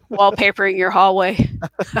wallpapering your hallway.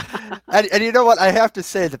 and you know what? I have to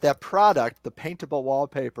say that product, the paintable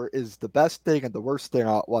wallpaper, is the best thing and the worst thing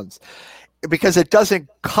all at once, because it doesn't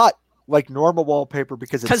cut like normal wallpaper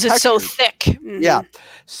because it's so thick. Mm-hmm. Yeah.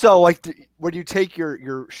 So like when you take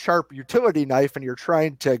your sharp utility knife and you're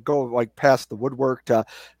trying to go like past the woodwork to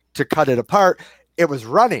cut it apart, it was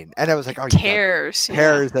running, and it was like, oh, tears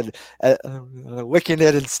and licking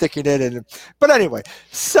it and sticking it, but anyway.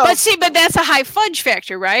 So, but that's a high fudge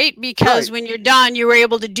factor, right? Because when you're done, you were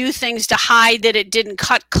able to do things to hide that it didn't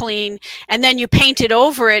cut clean, and then you painted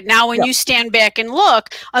over it. Now, when you stand back and look,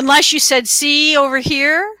 unless you said, "See over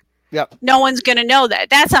here," no one's going to know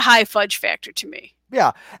that. That's a high fudge factor to me.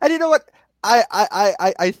 Yeah, and you know what?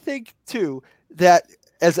 I think too that,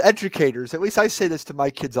 as educators, at least I say this to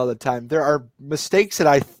my kids all the time, there are mistakes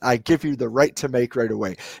that I give you the right to make right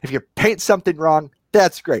away. If you paint something wrong,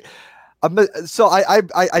 that's great. So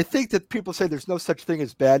I think that people say there's no such thing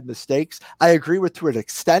as bad mistakes. I agree with to an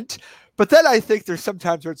extent. But then I think there's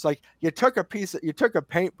sometimes where it's like you took a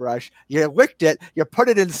paintbrush, you licked it, you put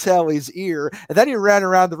it in Sally's ear, and then you ran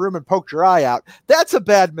around the room and poked your eye out. That's a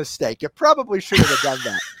bad mistake. You probably shouldn't have done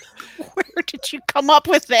that. Where did you come up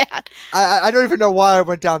with that? I don't even know why I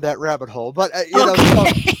went down that rabbit hole, but know, so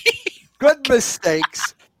good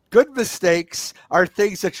mistakes are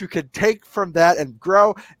things that you can take from that and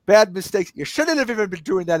grow. Bad mistakes, you shouldn't have even been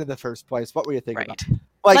doing that in the first place. What were you thinking about?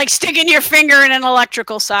 Like sticking your finger in an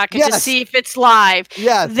electrical socket to see if it's live.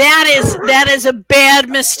 Yeah, that is a bad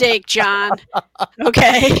mistake, John.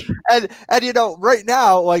 Okay. And you know, right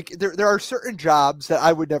now, like there are certain jobs that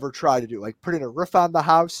I would never try to do, like putting a roof on the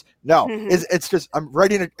house. No, it's just I'm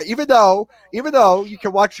writing it. Even though you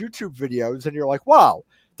can watch YouTube videos and you're like, wow,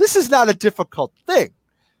 this is not a difficult thing.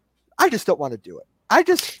 I just don't want to do it.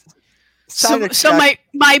 So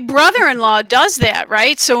my brother-in-law does that,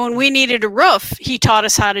 right? So when we needed a roof, he taught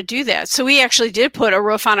us how to do that. So we actually did put a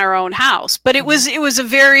roof on our own house, but it was a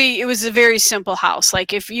very simple house.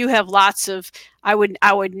 Like if you have lots of, I would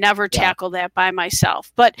never tackle that by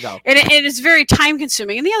myself. But it is very time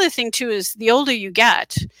consuming. And the other thing too is the older you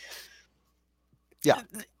get,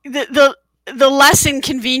 the less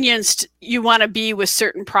inconvenienced you want to be with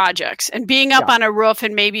certain projects, and being up on a roof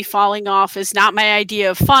and maybe falling off is not my idea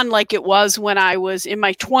of fun like it was when I was in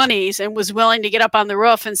my 20s and was willing to get up on the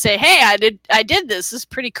roof and say, hey, I did this. This is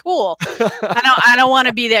pretty cool. I don't want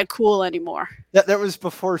to be that cool anymore. That was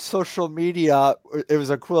before social media. It was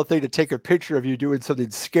a cool thing to take a picture of you doing something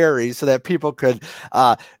scary so that people could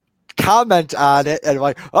comment on it and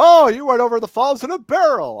like, oh, you went over the falls in a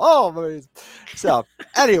barrel. Oh, so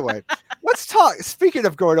anyway, let's talk. Speaking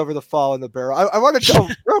of going over the fall in the barrel, I want to go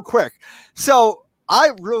real quick. So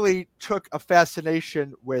I really took a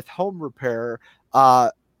fascination with home repair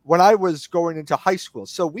when I was going into high school.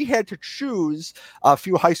 So we had to choose a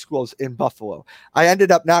few high schools in Buffalo. I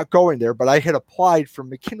ended up not going there, but I had applied for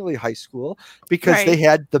McKinley High School because they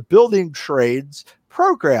had the building trades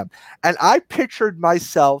program. And I pictured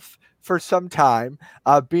myself for some time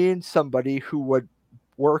being somebody who would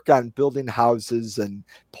work on building houses and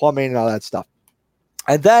plumbing and all that stuff.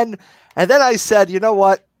 And then I said, you know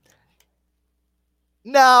what?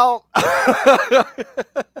 No.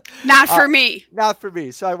 Not for me. Not for me.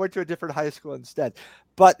 So I went to a different high school instead.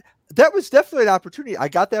 But that was definitely an opportunity. I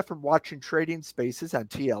got that from watching Trading Spaces on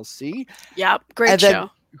TLC. Yep.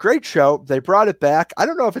 Great show. They brought it back. I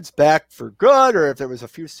don't know if it's back for good or if there was a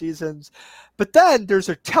few seasons. But then there's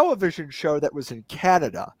a television show that was in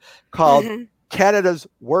Canada called Canada's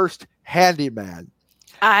Worst Handyman.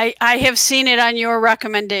 I have seen it on your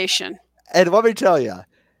recommendation. And let me tell you,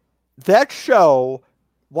 that show,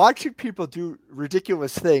 watching people do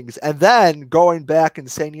ridiculous things and then going back and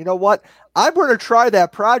saying, you know what, I'm going to try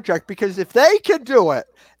that project because if they can do it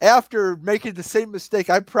after making the same mistake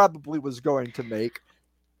I probably was going to make,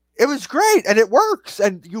 it was great and it works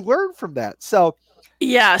and you learn from that. So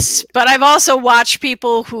yes, but I've also watched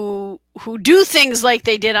people who who do things like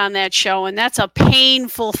they did on that show, and that's a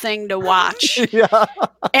painful thing to watch. Yeah.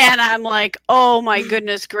 And I'm like, oh my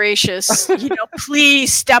goodness gracious,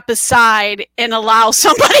 please step aside and allow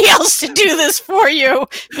somebody else to do this for you,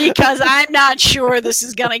 because I'm not sure this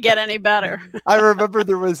is going to get any better. I remember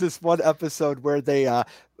there was this one episode where they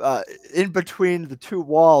in between the two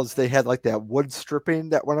walls, they had like that wood stripping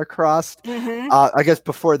that went across. Mm-hmm. I guess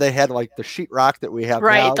before they had like the sheetrock that we have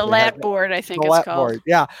right, now. The lat board, I think it's called. Board,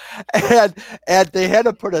 yeah, and they had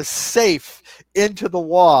to put a safe into the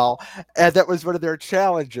wall, and that was one of their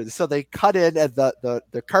challenges. So they cut in, and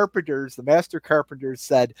the carpenters, the master carpenters,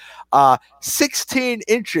 said 16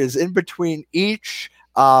 inches in between each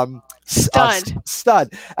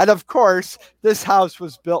stud. And of course, this house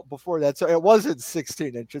was built before that, so it wasn't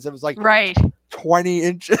 16 inches. It was like 20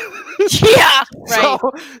 inches. Yeah, right.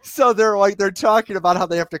 So they're talking about how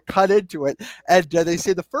they have to cut into it, and they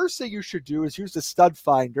say the first thing you should do is use the stud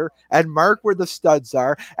finder and mark where the studs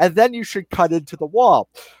are, and then you should cut into the wall.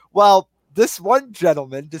 Well, this one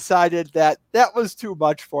gentleman decided that was too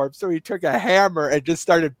much for him, so he took a hammer and just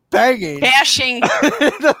started bashing.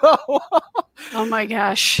 Oh my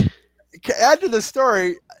gosh. Add to the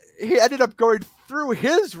story, he ended up going through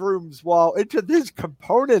his room's wall into his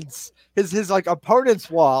components, his like opponent's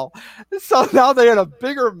wall. So now they had a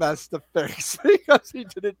bigger mess to fix because he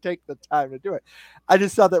didn't take the time to do it. I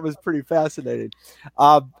just thought that was pretty fascinating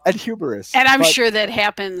and humorous. And I'm sure that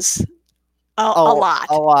happens a lot.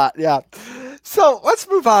 A lot, yeah. So let's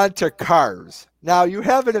move on to cars. Now, you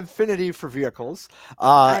have an affinity for vehicles.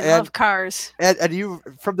 I love cars. And you,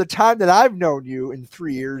 from the time that I've known you in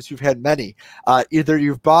 3 years, you've had many. Either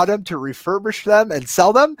you've bought them to refurbish them and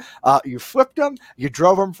sell them, you flipped them, you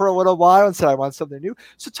drove them for a little while and said, I want something new.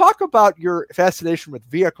 So talk about your fascination with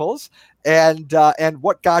vehicles and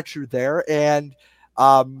what got you there, and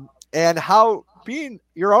how being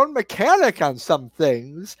your own mechanic on some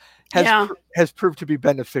things has proved to be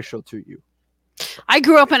beneficial to you. I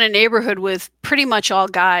grew up in a neighborhood with pretty much all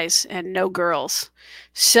guys and no girls.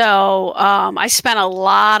 So I spent a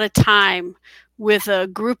lot of time with a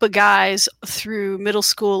group of guys through middle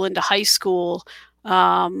school into high school.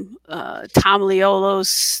 Tom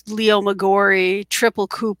Leolos, Leo McGorry, Triple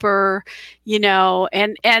Cooper,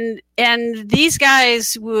 and these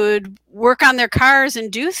guys would work on their cars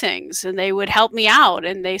and do things, and they would help me out.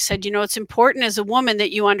 And they said, it's important as a woman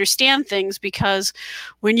that you understand things, because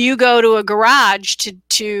when you go to a garage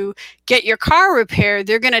to get your car repaired,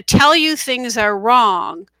 they're going to tell you things are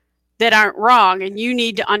wrong that aren't wrong, and you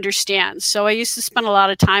need to understand. So I used to spend a lot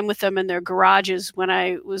of time with them in their garages when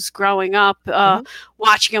I was growing up,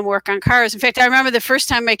 watching them work on cars. In fact, I remember the first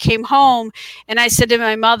time I came home and I said to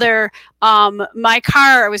my mother, my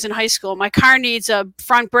car, I was in high school, my car needs a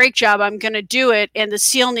front brake job. I'm going to do it, and the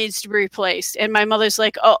seal needs to be replaced. And my mother's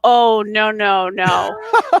like, oh, no.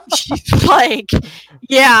 She's like,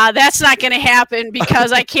 yeah, that's not going to happen,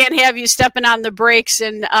 because I can't have you stepping on the brakes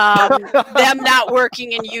and them not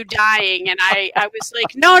working and you dying. And I was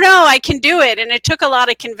like, no, I can do it. And it took a lot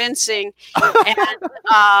of convincing. And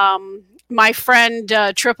my friend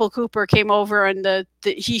Triple Cooper came over, and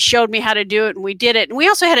he showed me how to do it, and we did it. And we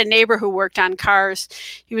also had a neighbor who worked on cars.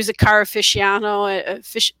 He was a car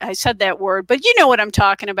aficionado. I said that word, but you know what I'm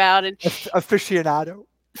talking about. And aficionado.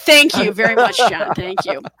 Thank you very much, John. Thank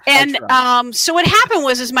you. And so what happened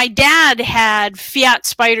was my dad had Fiat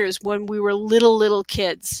Spiders when we were little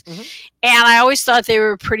kids. Mm-hmm. And I always thought they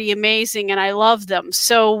were pretty amazing, and I loved them.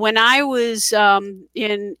 So when I was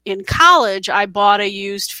in college, I bought a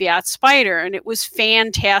used Fiat Spider, and it was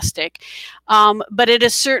fantastic. But at a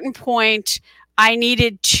certain point, I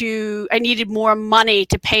needed more money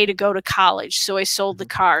to pay to go to college. So I sold the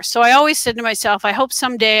car. So I always said to myself, I hope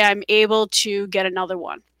someday I'm able to get another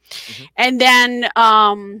one. Mm-hmm. And then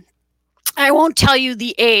I won't tell you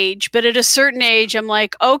the age, but at a certain age, I'm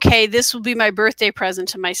like, okay, this will be my birthday present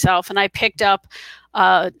to myself. And I picked up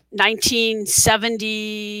a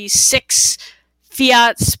 1976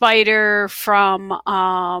 Fiat Spider from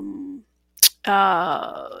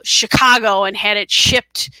Chicago, and had it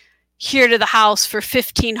shipped here to the house for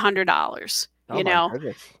 $1,500,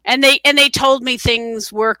 and they told me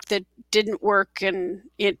things worked that didn't work, and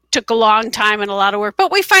it took a long time and a lot of work,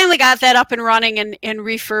 but we finally got that up and running and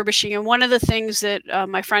refurbishing. And one of the things that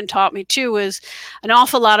my friend taught me too was an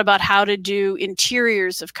awful lot about how to do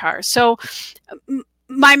interiors of cars. So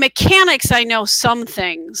my mechanics, I know some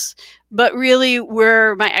things, but really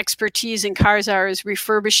where my expertise in cars is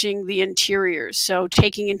refurbishing the interiors. So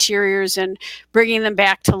taking interiors and bringing them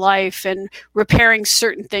back to life and repairing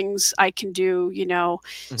certain things I can do,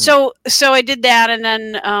 Mm-hmm. So I did that. And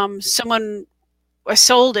then someone I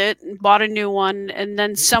sold it and bought a new one. And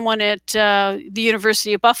then someone at the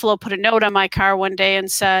University of Buffalo put a note on my car one day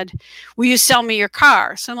and said, "Will you sell me your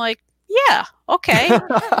car?" So I'm like, "Yeah, okay."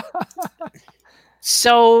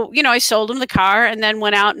 So, I sold him the car and then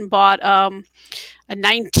went out and bought a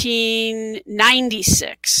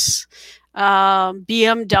 1996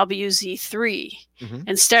 BMW Z3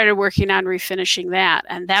 and started working on refinishing that.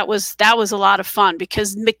 And that was a lot of fun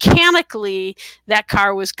because mechanically that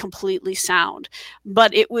car was completely sound,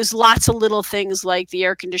 but it was lots of little things like the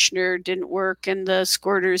air conditioner didn't work and the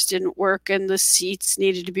squirters didn't work and the seats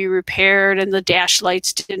needed to be repaired and the dash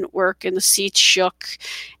lights didn't work and the seats shook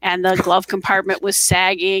and the glove compartment was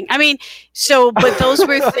sagging. I mean, but those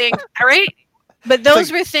were things, all right? But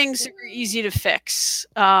those were things that were easy to fix.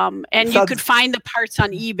 And you could find the parts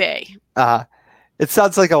on eBay. It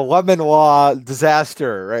sounds like a lemon law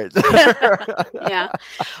disaster, right? Yeah.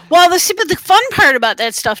 Well, but the fun part about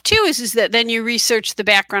that stuff too is that then you research the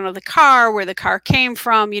background of the car, where the car came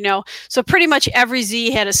from, So pretty much every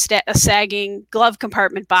Z had a sagging glove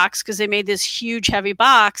compartment box because they made this huge heavy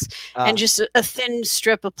box and just a thin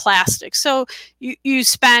strip of plastic. So you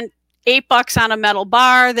spent $8 on a metal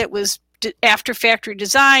bar that was after factory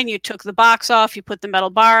design. You took the box off, you put the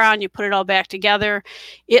metal bar on, you put it all back together.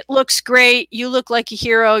 It looks great. You look like a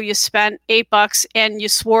hero. You spent $8 and you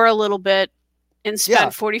swore a little bit and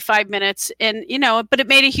spent 45 minutes and, but it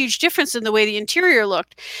made a huge difference in the way the interior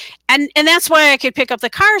looked. And that's why I could pick up the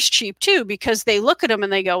cars cheap too, because they look at them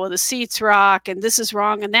and they go, well, the seats rock and this is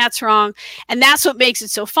wrong and that's wrong. And that's what makes it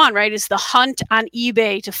so fun, right? Is the hunt on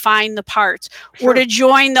eBay to find the parts or to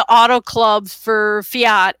join the auto club for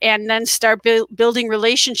Fiat and then start building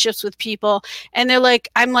relationships with people. And they're like,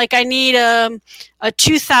 I need a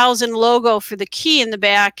 2000 logo for the key in the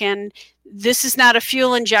back and this is not a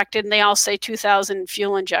fuel injected, and they all say 2000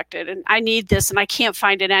 fuel injected, and I need this, and I can't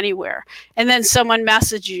find it anywhere. And then someone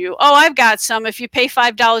messages you, oh, I've got some. If you pay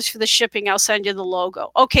 $5 for the shipping, I'll send you the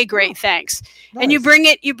logo. Okay, great, thanks. Nice. And you bring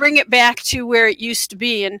it back to where it used to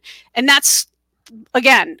be, and that's,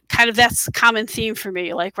 again, kind of that's the common theme for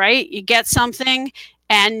me. Like, right, you get something,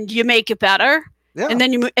 and you make it better. Yeah. And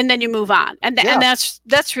then you move on, and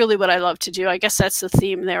that's really what I love to do. I guess that's the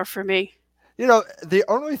theme there for me. The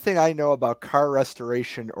only thing I know about car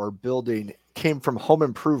restoration or building came from Home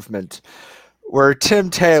Improvement, where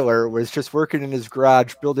Tim Taylor was just working in his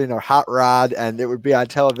garage building a hot rod, and it would be on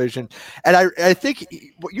television. And I think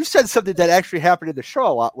you said something that actually happened in the show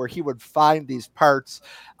a lot, where he would find these parts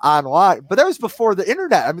online, but that was before the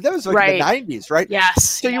internet. I mean, that was like in the 90s, right?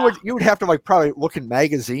 Yes. So you would have to probably look in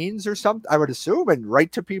magazines or something, I would assume, and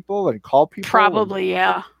write to people and call people. Probably,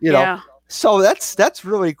 and, you know. So that's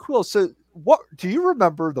really cool. So what do you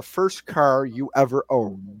remember the first car you ever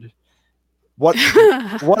owned? What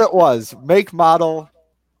it was, make, model,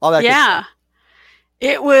 all that. Yeah,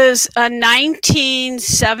 it was a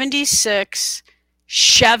 1976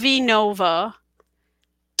 Chevy Nova,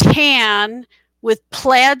 tan with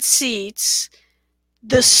plaid seats.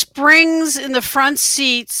 The springs in the front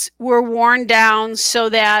seats were worn down so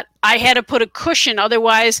that I had to put a cushion.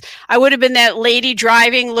 Otherwise, I would have been that lady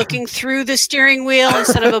driving, looking through the steering wheel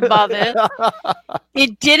instead of above it.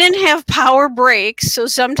 It didn't have power brakes, so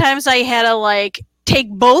sometimes I had to take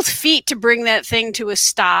both feet to bring that thing to a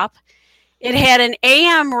stop. It had an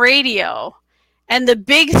AM radio. And the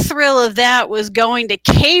big thrill of that was going to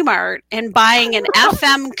Kmart and buying an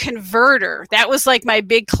FM converter. That was like my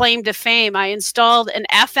big claim to fame. I installed an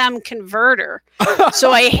FM converter.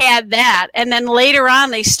 So I had that. And then later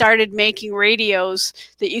on, they started making radios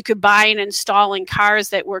that you could buy and install in cars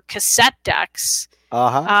that were cassette decks.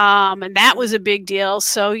 And that was a big deal.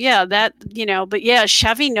 So yeah,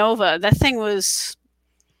 Chevy Nova, that thing was...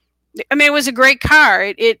 I mean, it was a great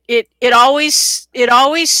car. It always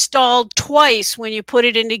stalled twice when you put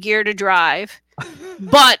it into gear to drive,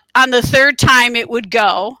 but on the third time it would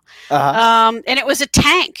go. And it was a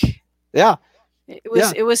tank. Yeah,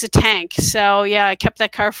 it was a tank. So yeah, I kept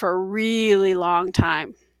that car for a really long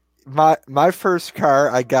time. My first car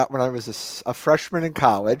I got when I was a freshman in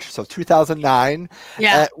college, so 2009.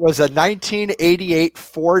 Yeah, it was a 1988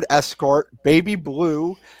 Ford Escort, baby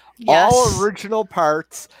blue, yes. All original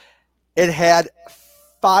parts. It had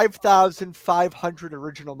 5,500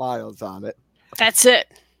 original miles on it. That's it.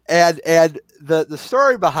 And the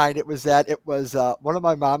story behind it was that it was one of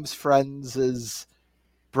my mom's friends'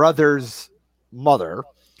 brother's mother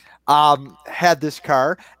had this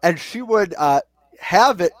car, and she would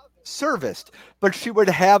have it serviced, but she would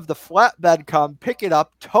have the flatbed come, pick it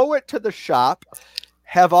up, tow it to the shop,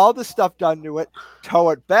 have all the stuff done to it, tow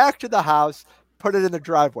it back to the house, put it in the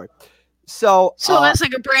driveway. So that's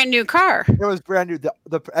like a brand new car. it was brand new.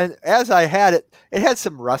 And as I had it, it had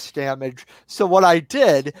some rust damage. So what I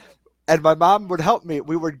did, and my mom would help me.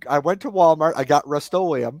 I went to Walmart. I got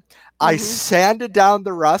Rust-Oleum. I sanded down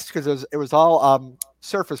the rust because it was all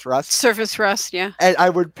surface rust. Surface rust, yeah. And I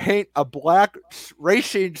would paint a black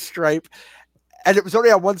racing stripe. And it was only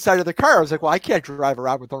on one side of the car. I was like, well, I can't drive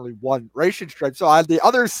around with only one racing stripe. So on the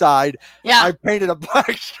other side, I painted a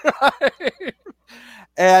black stripe.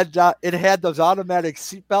 And it had those automatic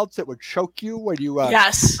seatbelts that would choke you when you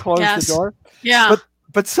close the door. Yeah.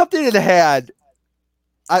 But something it had,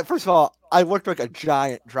 first of all, I looked like a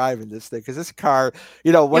giant driving this thing because this car,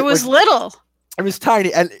 it was little. It was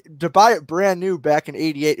tiny, and to buy it brand new back in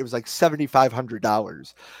 '88, it was like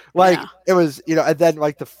 $7,500. It was, and then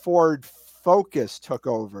like the Ford Focus took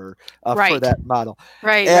over for that model.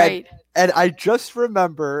 Right. And I just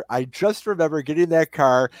remember getting that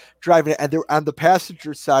car, driving it, and on the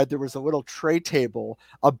passenger side there was a little tray table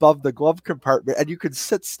above the glove compartment, and you could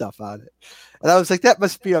sit stuff on it. And I was like, that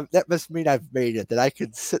must mean I've made it, that I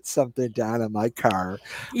could sit something down on my car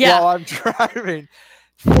while I'm driving.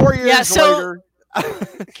 4 years later.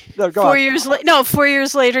 No, 4 years later. No, 4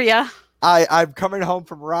 years later. Yeah. I'm coming home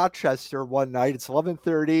from Rochester one night. It's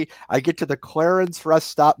 11:30. I get to the Clarence rest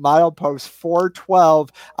stop milepost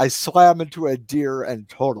 412. I slam into a deer and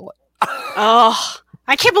total it. Oh,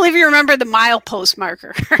 I can't believe you remember the milepost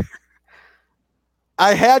marker.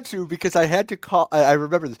 I had to because I had to call. I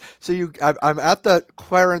remember this. So I'm at the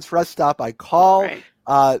Clarence rest stop. I call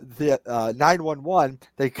the 911.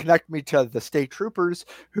 They connect me to the state troopers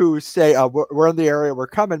who say, we're in the area. We're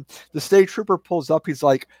coming. The state trooper pulls up. He's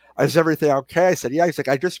like, is everything okay? I said, yeah. He's like,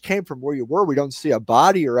 I just came from where you were. We don't see a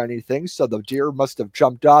body or anything. So the deer must have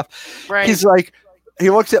jumped off. Right. He's like,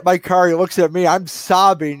 he looks at my car. He looks at me. I'm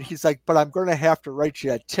sobbing. He's like, but I'm going to have to write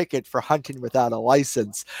you a ticket for hunting without a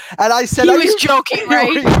license. And I said, he was joking,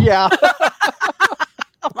 right? Yeah.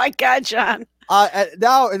 Oh my God, John.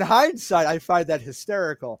 Now in hindsight, I find that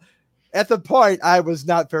hysterical. At the point, I was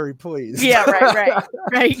not very pleased. Yeah,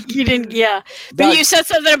 right. You didn't, yeah. But you said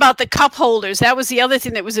something about the cup holders. That was the other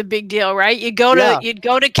thing that was a big deal, right? You'd go to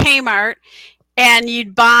Kmart and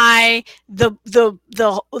you'd buy the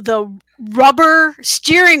rubber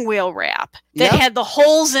steering wheel wrap that had the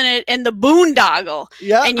holes in it and the boondoggle.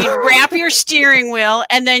 Yeah. And you'd wrap your steering wheel,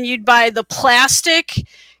 and then you'd buy the plastic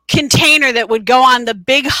container that would go on the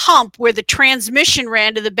big hump where the transmission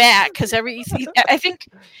ran to the back, because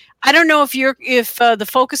I don't know if the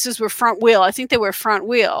Focuses were front wheel. I think they were front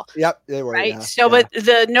wheel. Yep, they were. Right. Yeah, so, but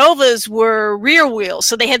the Novas were rear wheel,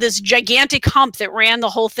 so they had this gigantic hump that ran the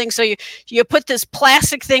whole thing. So you put this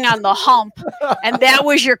plastic thing on the hump, and that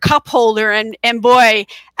was your cup holder. And boy,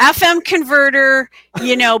 FM converter,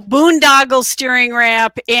 boondoggle steering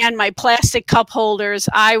wrap, and my plastic cup holders.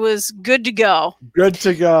 I was good to go. Good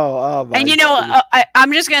to go. Oh my! And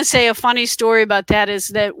I'm just going to say a funny story about that is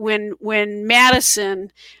that when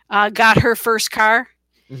Madison got her first car,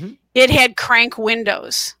 it had crank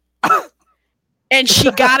windows. And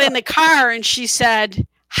she got in the car and she said,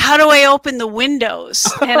 how do I open the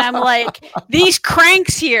windows? And I'm like, these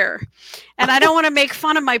cranks here. And I don't want to make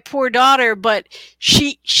fun of my poor daughter, but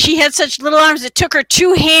she had such little arms. It took her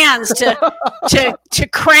 2 hands to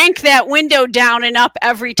crank that window down and up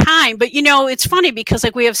every time. But it's funny because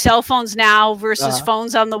we have cell phones now versus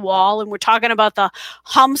phones on the wall, and we're talking about the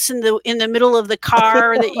humps in the middle of the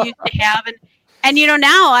car that you used to have, and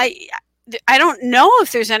now I don't know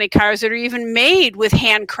if there's any cars that are even made with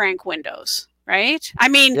hand crank windows, right? I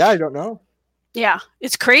mean, yeah, I don't know. Yeah,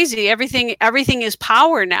 it's crazy. Everything is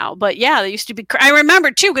power now. But yeah, they used to be. I remember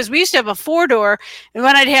too, because we used to have a 4-door, and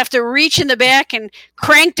when I'd have to reach in the back and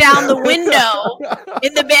crank down the window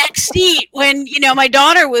in the back seat when my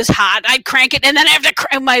daughter was hot, I'd crank it, and then I have to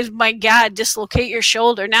crank my God, dislocate your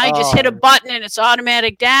shoulder. Now you just hit a button and it's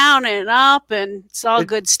automatic down and up, and it's all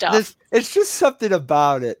good stuff. It's just something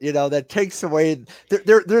about it, that takes away.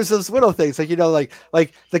 There's those little things,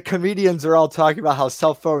 like the comedians are all talking about how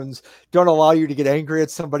cell phones don't allow you to get angry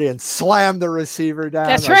at somebody and slam the receiver down.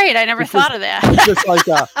 That's right. I never thought of that. It's just like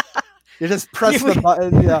you just press the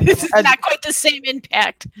button. Yeah, it's not quite the same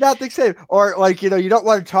impact. Not the same. Or you don't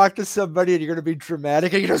want to talk to somebody and you're going to be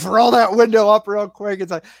dramatic and you just roll that window up real quick.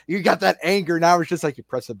 It's like you got that anger. Now it's just like you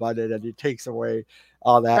press a button and it takes away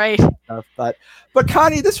all that Right. stuff. But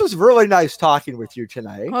Connie, this was really nice talking with you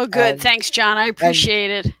tonight. Well, good. Thanks, John. I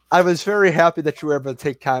appreciate it. I was very happy that you were able to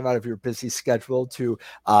take time out of your busy schedule to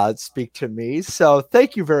speak to me. So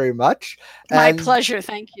thank you very much. My pleasure.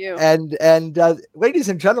 Thank you. And ladies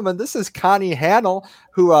and gentlemen, this is Connie Hannell,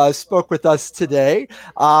 who spoke with us today.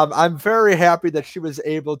 I'm very happy that she was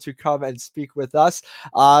able to come and speak with us.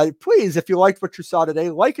 Please, if you liked what you saw today,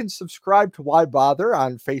 like and subscribe to Why Bother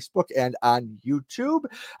on Facebook and on YouTube.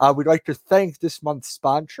 We'd like to thank this month's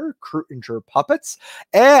sponsor, Krutinger Puppets.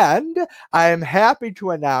 And I am happy to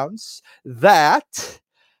announce that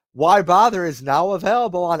Why Bother is now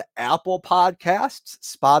available on Apple Podcasts,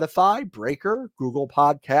 Spotify, Breaker, Google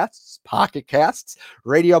Podcasts, Pocket Casts,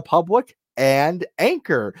 Radio Public, and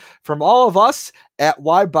Anchor. From all of us at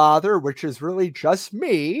Why Bother, which is really just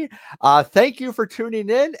me, thank you for tuning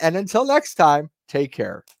in, and until next time, take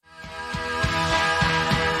care.